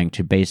 You're trying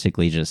to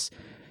basically just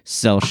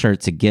sell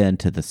shirts again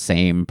to the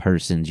same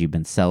persons you've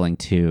been selling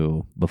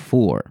to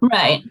before.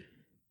 Right.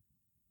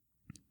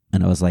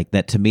 And I was like,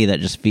 that to me, that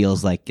just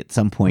feels like at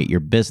some point your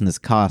business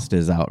cost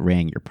is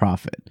outweighing your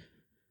profit.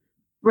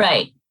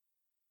 Right.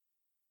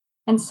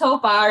 And so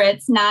far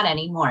it's not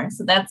anymore.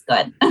 So that's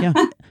good. Yeah.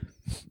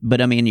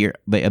 But I mean,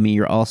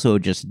 you're also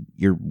just,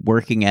 you're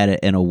working at it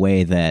in a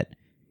way that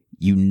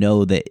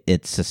that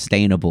it's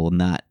sustainable,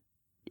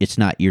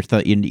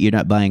 you're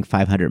not buying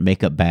 500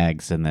 makeup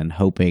bags and then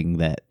hoping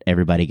that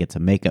everybody gets a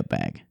makeup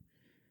bag.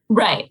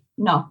 Right.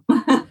 No.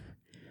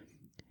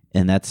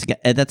 And that's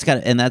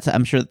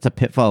I'm sure that's a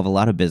pitfall of a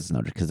lot of business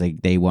owners because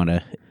they want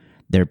to,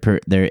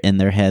 they're in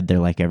their head, they're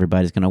like,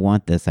 everybody's going to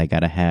want this. I got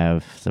to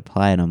have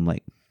supply. And I'm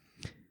like,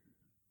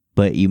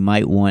 but you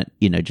might want,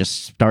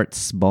 just start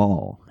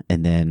small.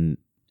 And then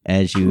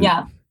as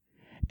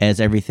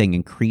everything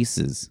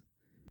increases,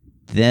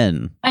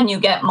 then. And you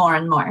get more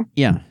and more.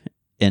 Yeah.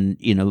 And,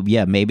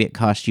 maybe it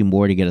costs you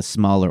more to get a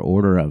smaller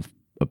order of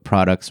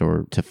products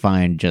or to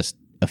find just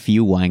a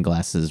few wine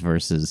glasses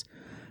versus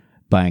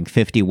buying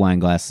 50 wine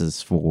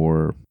glasses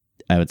for,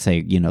 I would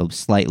say,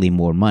 slightly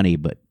more money,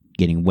 but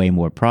getting way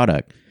more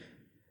product.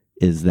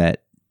 Is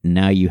that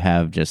now you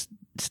have just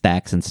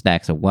stacks and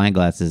stacks of wine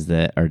glasses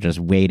that are just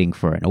waiting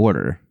for an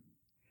order.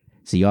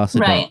 So you also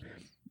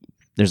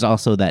there's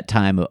also that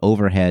time of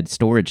overhead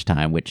storage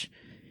time, which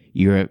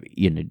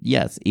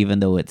yes, even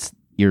though it's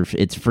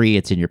free,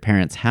 it's in your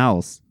parents'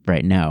 house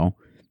right now,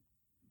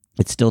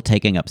 it's still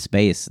taking up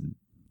space.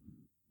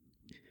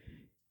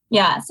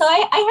 Yeah, so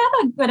I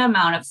have a good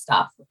amount of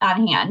stuff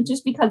on hand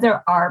just because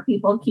there are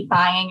people keep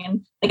buying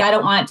and like I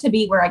don't want it to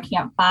be where I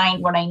can't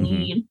find what I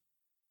need. Mm-hmm.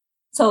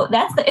 So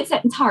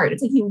it's hard.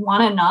 It's like you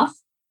want enough,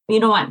 but you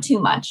don't want too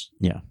much.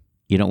 Yeah,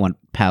 you don't want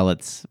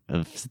pallets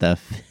of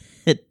stuff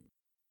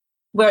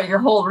where your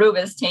whole room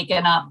is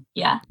taken up.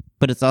 Yeah,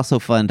 but it's also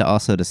fun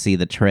to see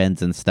the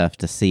trends and stuff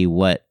to see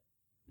what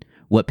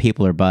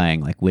people are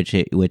buying. Like which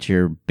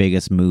your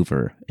biggest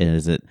mover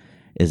is it.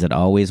 Is it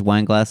always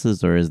wine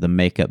glasses or is the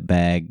makeup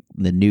bag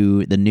the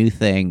new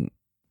thing?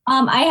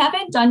 I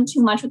haven't done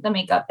too much with the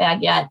makeup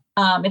bag yet.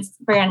 It's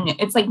brand new.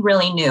 It's like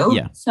really new.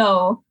 Yeah.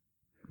 So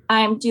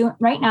I'm doing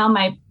right now.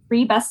 My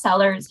 3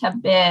 bestsellers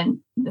have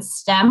been the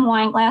stem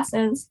wine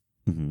glasses,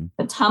 mm-hmm.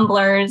 the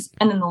tumblers,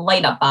 and then the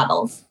light up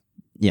bottles.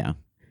 Yeah.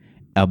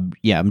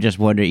 I'm just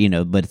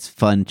wondering, but it's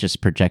fun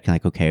just projecting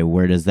like, okay,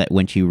 where does that,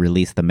 once you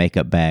release the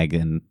makeup bag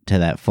and to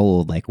that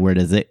fold, like where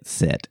does it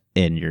sit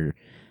in your...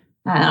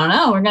 I don't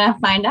know. We're going to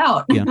find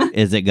out. Yeah.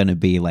 Is it going to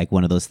be like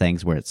one of those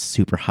things where it's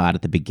super hot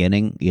at the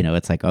beginning?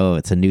 It's like, oh,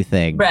 it's a new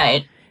thing.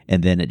 Right.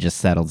 And then it just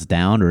settles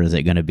down? Or is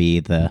it going to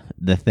be the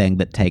thing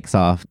that takes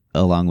off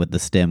along with the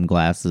stem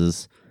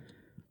glasses?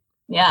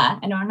 Yeah,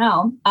 I don't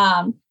know.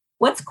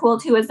 What's cool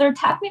too is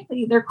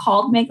they're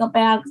called makeup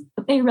bags,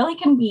 but they really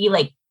can be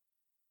like,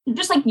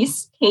 just like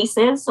use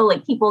cases. So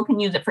like people can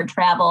use it for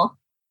travel.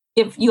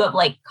 If you have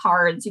like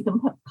cards, you can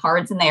put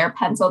cards in there,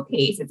 pencil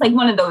case. It's like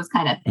one of those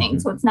kind of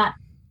things. Mm-hmm. So it's not...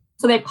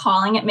 So they're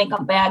calling it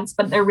makeup bags,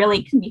 but they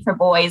really can be for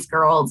boys,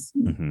 girls,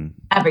 mm-hmm.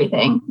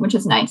 everything, which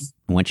is nice.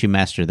 Once you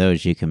master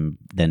those, you can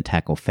then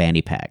tackle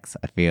fanny packs.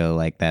 I feel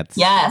like that's...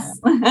 Yes.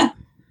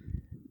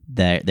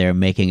 they're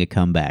making a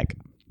comeback.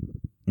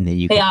 And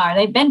then they are.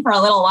 They've been for a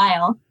little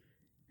while.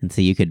 And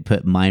so you could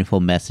put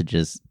mindful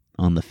messages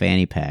on the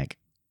fanny pack.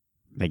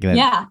 Like that.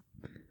 Yeah.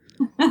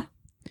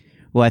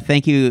 Well, I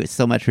thank you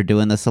so much for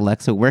doing this,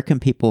 Alexa. Where can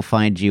people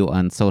find you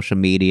on social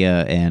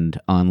media and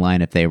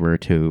online if they were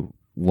to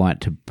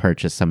want to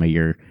purchase some of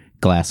your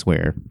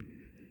glassware?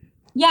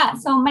 Yeah,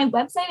 so my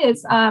website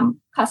is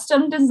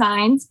Custom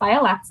Designs by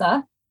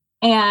Alexa,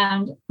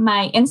 and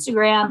my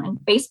Instagram and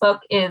Facebook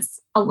is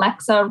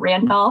Alexa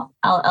Randolph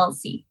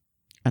LLC.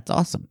 That's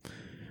awesome.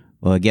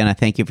 Well, again, I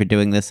thank you for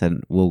doing this,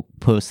 and we'll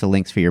post the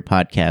links for your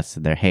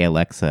podcast there. Hey,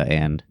 Alexa,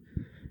 and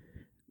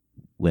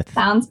with...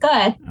 Sounds good.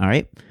 All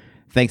right.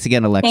 Thanks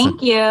again, Alexa.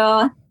 Thank you.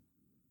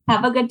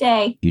 Have a good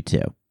day. You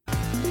too.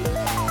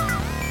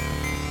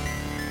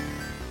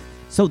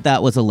 So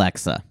that was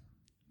Alexa.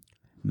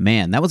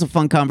 Man, that was a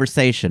fun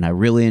conversation. I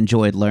really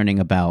enjoyed learning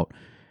about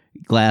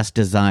glass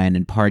design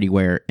and party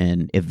wear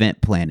and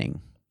event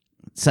planning.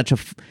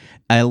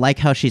 I like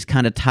how she's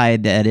kind of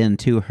tied that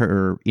into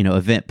her,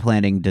 event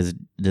planning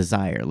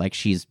desire. Like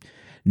she's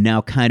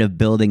now kind of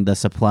building the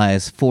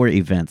supplies for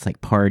events like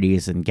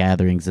parties and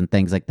gatherings and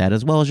things like that,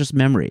 as well as just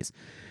memories.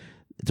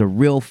 It's a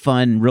real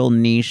fun, real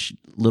niche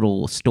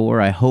little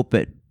store. I hope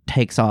it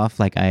takes off.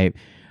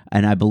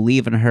 And I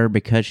believe in her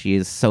because she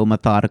is so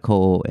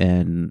methodical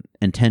and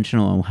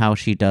intentional in how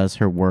she does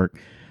her work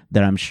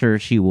that I'm sure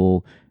she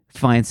will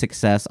find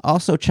success.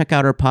 Also, check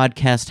out her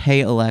podcast, Hey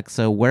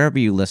Alexa, wherever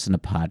you listen to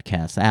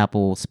podcasts,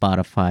 Apple,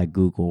 Spotify,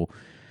 Google.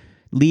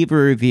 Leave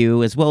a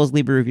review, as well as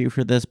leave a review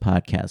for this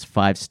podcast.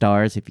 5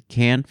 stars if you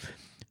can.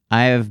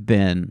 I have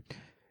been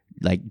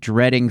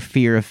dreading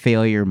fear of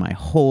failure my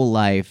whole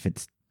life.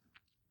 It's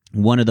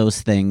one of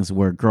those things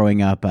where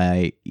growing up,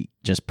 I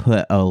just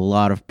put a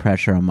lot of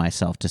pressure on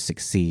myself to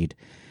succeed.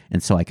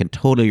 And so I can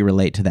totally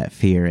relate to that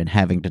fear and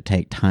having to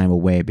take time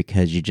away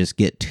because you just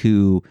get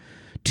too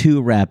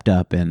wrapped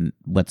up in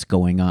what's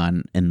going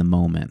on in the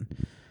moment.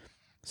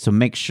 So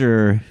make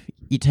sure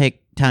you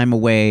take time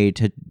away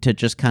to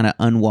just kind of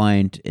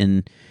unwind.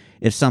 And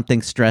if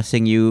something's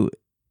stressing you,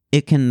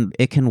 it can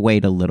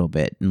wait a little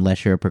bit.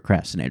 Unless you're a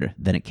procrastinator,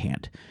 then it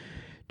can't.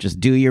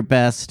 Just do your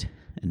best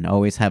and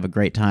always have a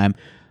great time.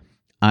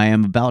 I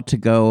am about to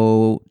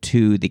go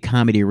to the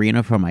Comedy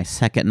Arena for my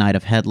second night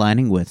of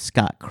headlining with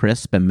Scott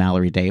Crisp and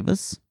Mallory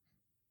Davis.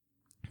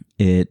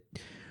 It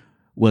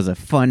was a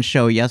fun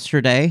show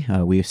yesterday.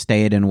 We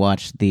stayed and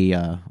watched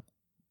the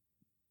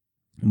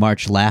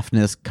March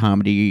Laughness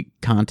comedy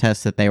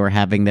contest that they were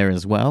having there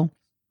as well.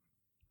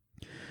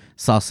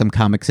 Saw some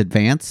comics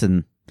advance,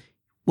 and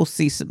we'll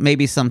see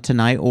maybe some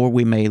tonight, or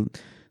we may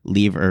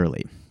leave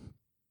early.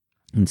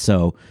 And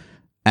so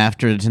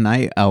after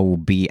tonight, I will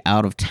be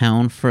out of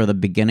town for the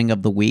beginning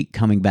of the week,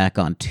 coming back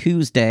on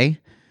Tuesday,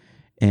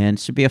 and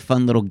it should be a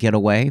fun little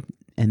getaway.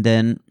 And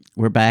then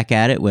we're back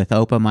at it with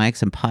open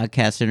mics and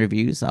podcast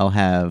interviews. I'll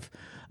have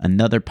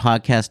another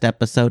podcast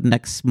episode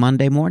next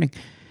Monday morning.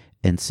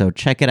 And so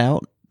check it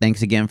out.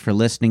 Thanks again for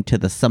listening to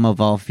the Sum of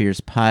All Fears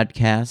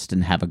podcast,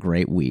 and have a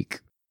great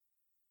week.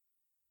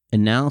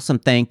 And now some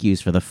thank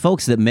yous for the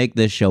folks that make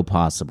this show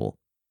possible.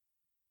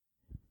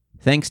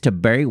 Thanks to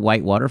Barry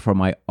Whitewater for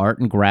my art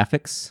and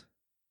graphics.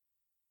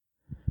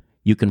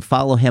 You can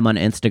follow him on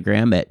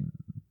Instagram at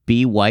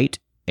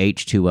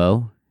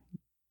bwhiteh2o.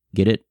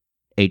 Get it?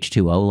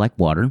 H2O like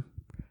water.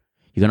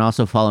 You can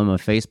also follow him on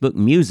Facebook,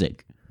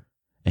 Music.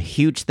 A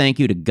huge thank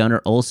you to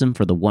Gunnar Olsen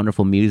for the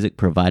wonderful music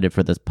provided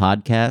for this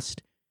podcast.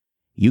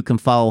 You can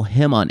follow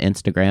him on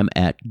Instagram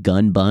at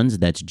gunbuns,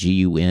 that's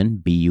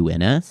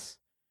GUNBUNS,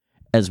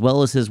 as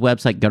well as his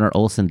website,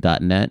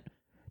 gunnarolsen.net.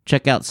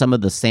 Check out some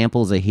of the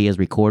samples that he has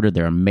recorded.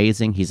 They're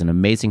amazing. He's an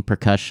amazing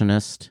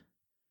percussionist.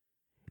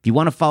 If you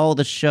want to follow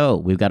the show,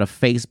 we've got a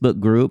Facebook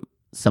group,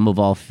 Sum of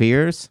All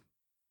Fears.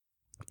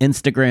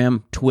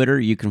 Instagram, Twitter,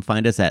 you can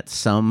find us at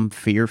Some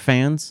Fear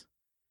Fans.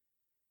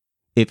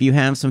 If you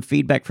have some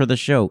feedback for the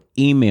show,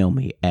 email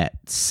me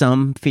at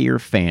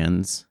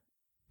somefearfans,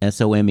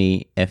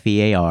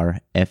 SOMEFEARFANS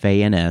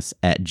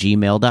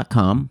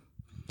 @gmail.com.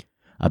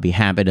 I'll be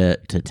happy to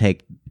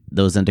take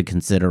those into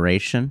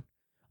consideration.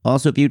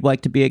 Also, if you'd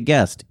like to be a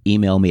guest,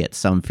 email me at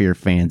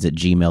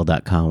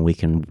somefearfans@gmail.com. We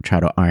can try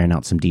to iron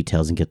out some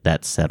details and get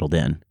that settled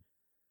in.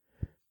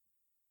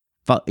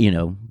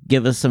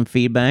 Give us some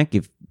feedback.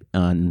 If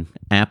on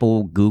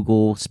Apple,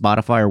 Google,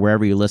 Spotify, or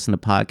wherever you listen to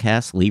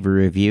podcasts, leave a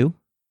review.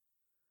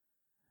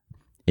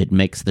 It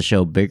makes the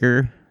show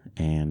bigger,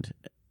 and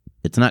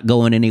it's not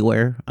going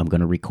anywhere. I'm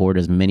going to record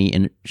as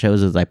many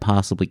shows as I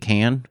possibly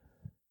can.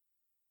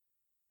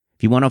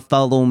 If you want to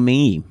follow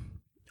me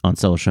on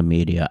social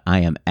media, I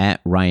am at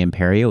Ryan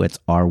Perio. It's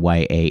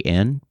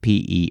RyanPerio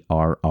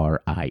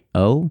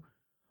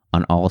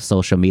on all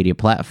social media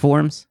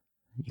platforms.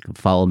 You can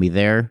follow me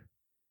there,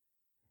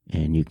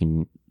 and you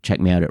can check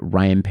me out at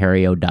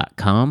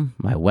ryanperio.com,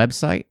 my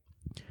website.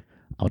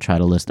 I'll try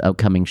to list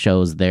upcoming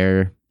shows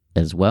there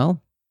as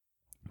well.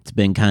 It's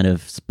been kind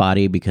of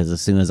spotty because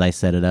as soon as I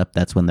set it up,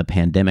 that's when the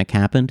pandemic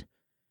happened,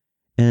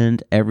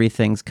 and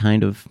everything's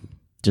kind of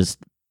just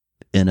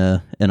in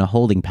a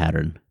holding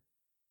pattern.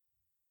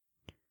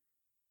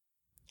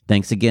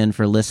 Thanks again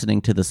for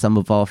listening to the Sum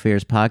of All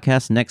Fears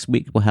podcast. Next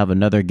week, we'll have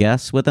another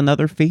guest with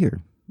another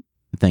fear.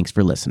 Thanks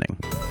for listening.